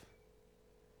truth.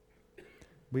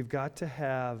 We've got to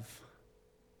have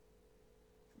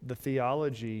the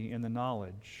theology and the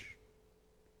knowledge,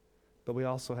 but we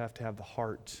also have to have the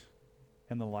heart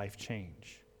and the life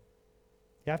change.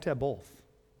 You have to have both,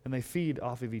 and they feed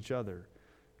off of each other.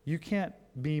 You can't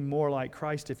be more like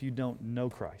Christ if you don't know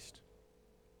Christ.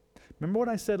 Remember what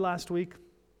I said last week?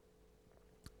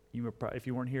 If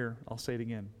you weren't here, I'll say it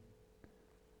again.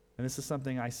 And this is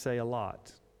something I say a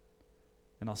lot,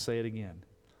 and I'll say it again.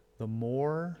 The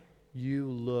more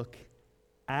you look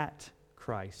at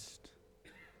Christ,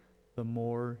 the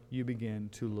more you begin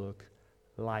to look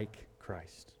like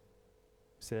Christ.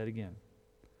 Say that again.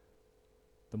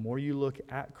 The more you look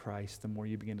at Christ, the more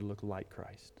you begin to look like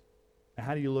Christ. Now,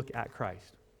 how do you look at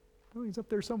Christ? Oh, he's up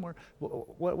there somewhere.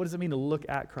 What does it mean to look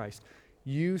at Christ?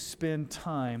 You spend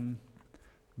time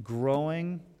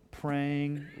growing,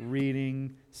 praying,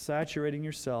 reading, saturating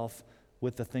yourself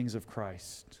with the things of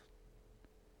Christ.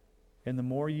 And the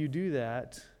more you do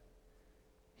that,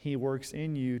 He works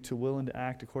in you to will and to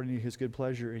act according to His good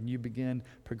pleasure, and you begin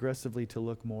progressively to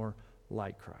look more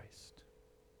like Christ.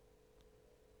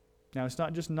 Now, it's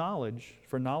not just knowledge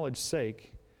for knowledge's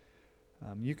sake.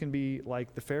 You can be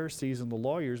like the Pharisees and the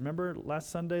lawyers. Remember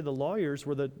last Sunday, the lawyers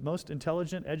were the most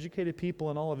intelligent, educated people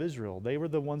in all of Israel. They were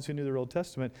the ones who knew their Old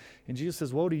Testament. And Jesus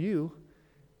says, woe to you,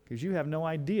 because you have no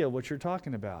idea what you're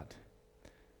talking about.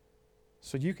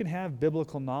 So you can have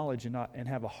biblical knowledge and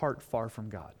have a heart far from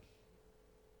God.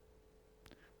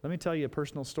 Let me tell you a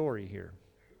personal story here.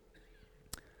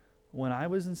 When I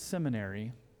was in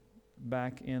seminary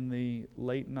back in the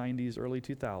late 90s, early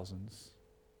 2000s,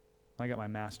 I got my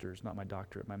master's, not my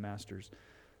doctorate, my master's.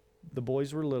 The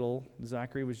boys were little.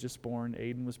 Zachary was just born.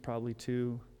 Aiden was probably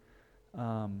 2.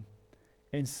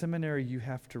 In seminary, you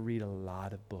have to read a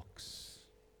lot of books.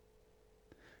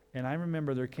 And I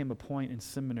remember there came a point in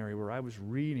seminary where I was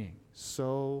reading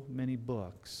so many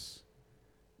books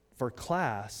for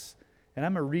class. And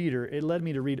I'm a reader. It led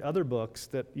me to read other books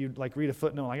that you'd like read a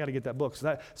footnote. I got to get that book.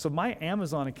 So my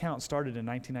Amazon account started in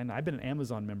 1999. I've been an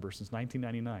Amazon member since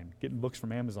 1999, getting books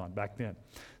from Amazon back then.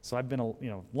 So I've been a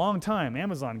long time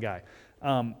Amazon guy.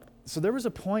 So there was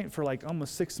a point for like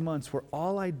almost 6 months where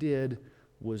all I did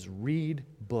was read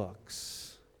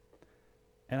books.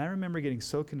 And I remember getting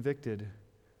so convicted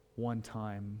one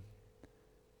time.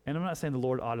 And I'm not saying the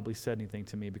Lord audibly said anything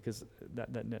to me, because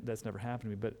that's never happened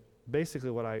to me, but basically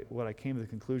what I came to the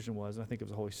conclusion was, and I think it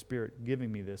was the Holy Spirit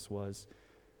giving me this, was,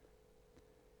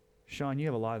 Sean, you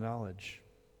have a lot of knowledge,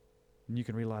 and you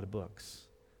can read a lot of books.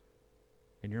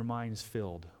 and your mind's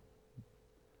filled,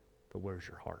 but where's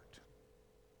your heart?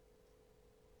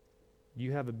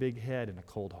 You have a big head and a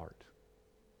cold heart.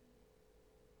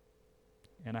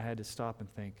 And I had to stop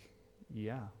and think,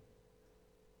 yeah,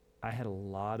 I had a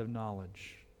lot of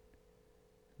knowledge,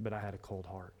 but I had a cold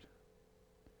heart.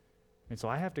 And so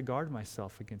I have to guard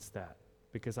myself against that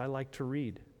because I like to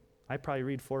read. I probably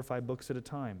read 4 or 5 books at a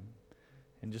time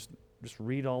and just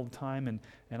read all the time.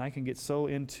 And I can get so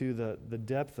into the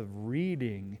depth of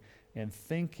reading and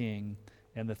thinking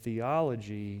and the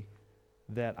theology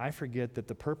that I forget that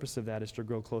the purpose of that is to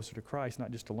grow closer to Christ,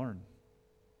 not just to learn.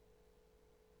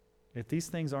 If these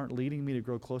things aren't leading me to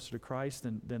grow closer to Christ,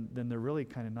 then they're really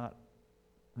kind of not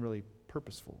really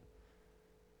purposeful.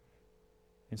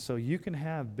 And so you can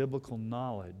have biblical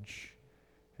knowledge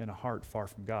and a heart far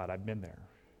from God. I've been there.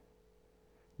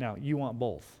 Now, you want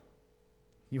both.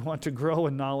 You want to grow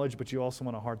in knowledge, but you also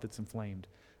want a heart that's inflamed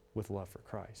with love for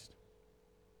Christ.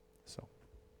 So,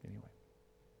 anyway.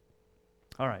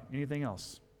 All right, anything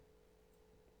else?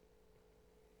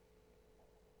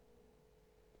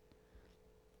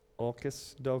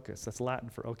 Ocus docus. That's Latin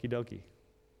for okie dokie.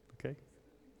 Okay?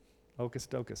 Ocus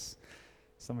docus.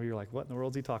 Some of you are like, what in the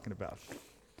world is he talking about?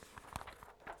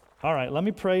 All right, let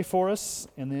me pray for us,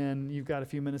 and then you've got a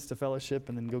few minutes to fellowship,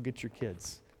 and then go get your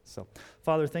kids. So,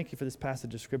 Father, thank you for this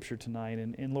passage of Scripture tonight.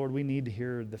 And Lord, we need to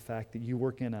hear the fact that you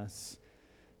work in us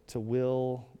to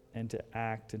will and to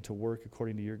act and to work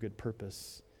according to your good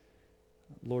purpose.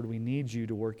 Lord, we need you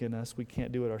to work in us. We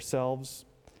can't do it ourselves.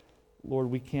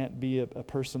 Lord, we can't be a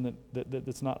person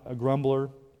that's not a grumbler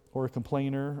or a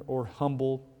complainer or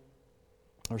humble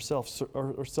or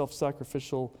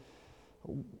self-sacrificial.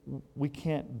 We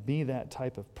can't be that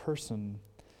type of person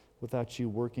without you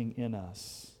working in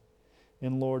us.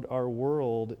 And Lord, our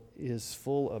world is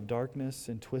full of darkness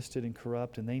and twisted and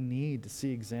corrupt, and they need to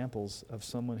see examples of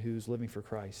someone who's living for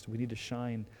Christ. We need to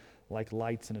shine like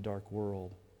lights in a dark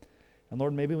world. And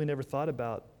Lord, maybe we never thought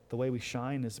about the way we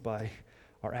shine is by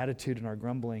our attitude and our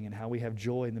grumbling and how we have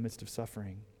joy in the midst of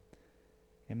suffering.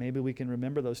 And maybe we can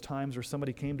remember those times where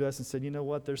somebody came to us and said, you know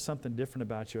what, there's something different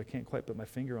about you. I can't quite put my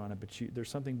finger on it, but there's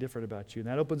something different about you. And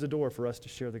that opens a door for us to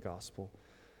share the gospel.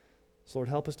 So Lord,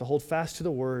 help us to hold fast to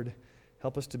the word.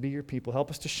 Help us to be your people.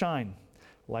 Help us to shine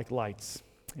like lights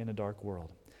in a dark world.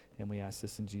 And we ask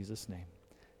this in Jesus' name.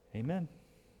 Amen.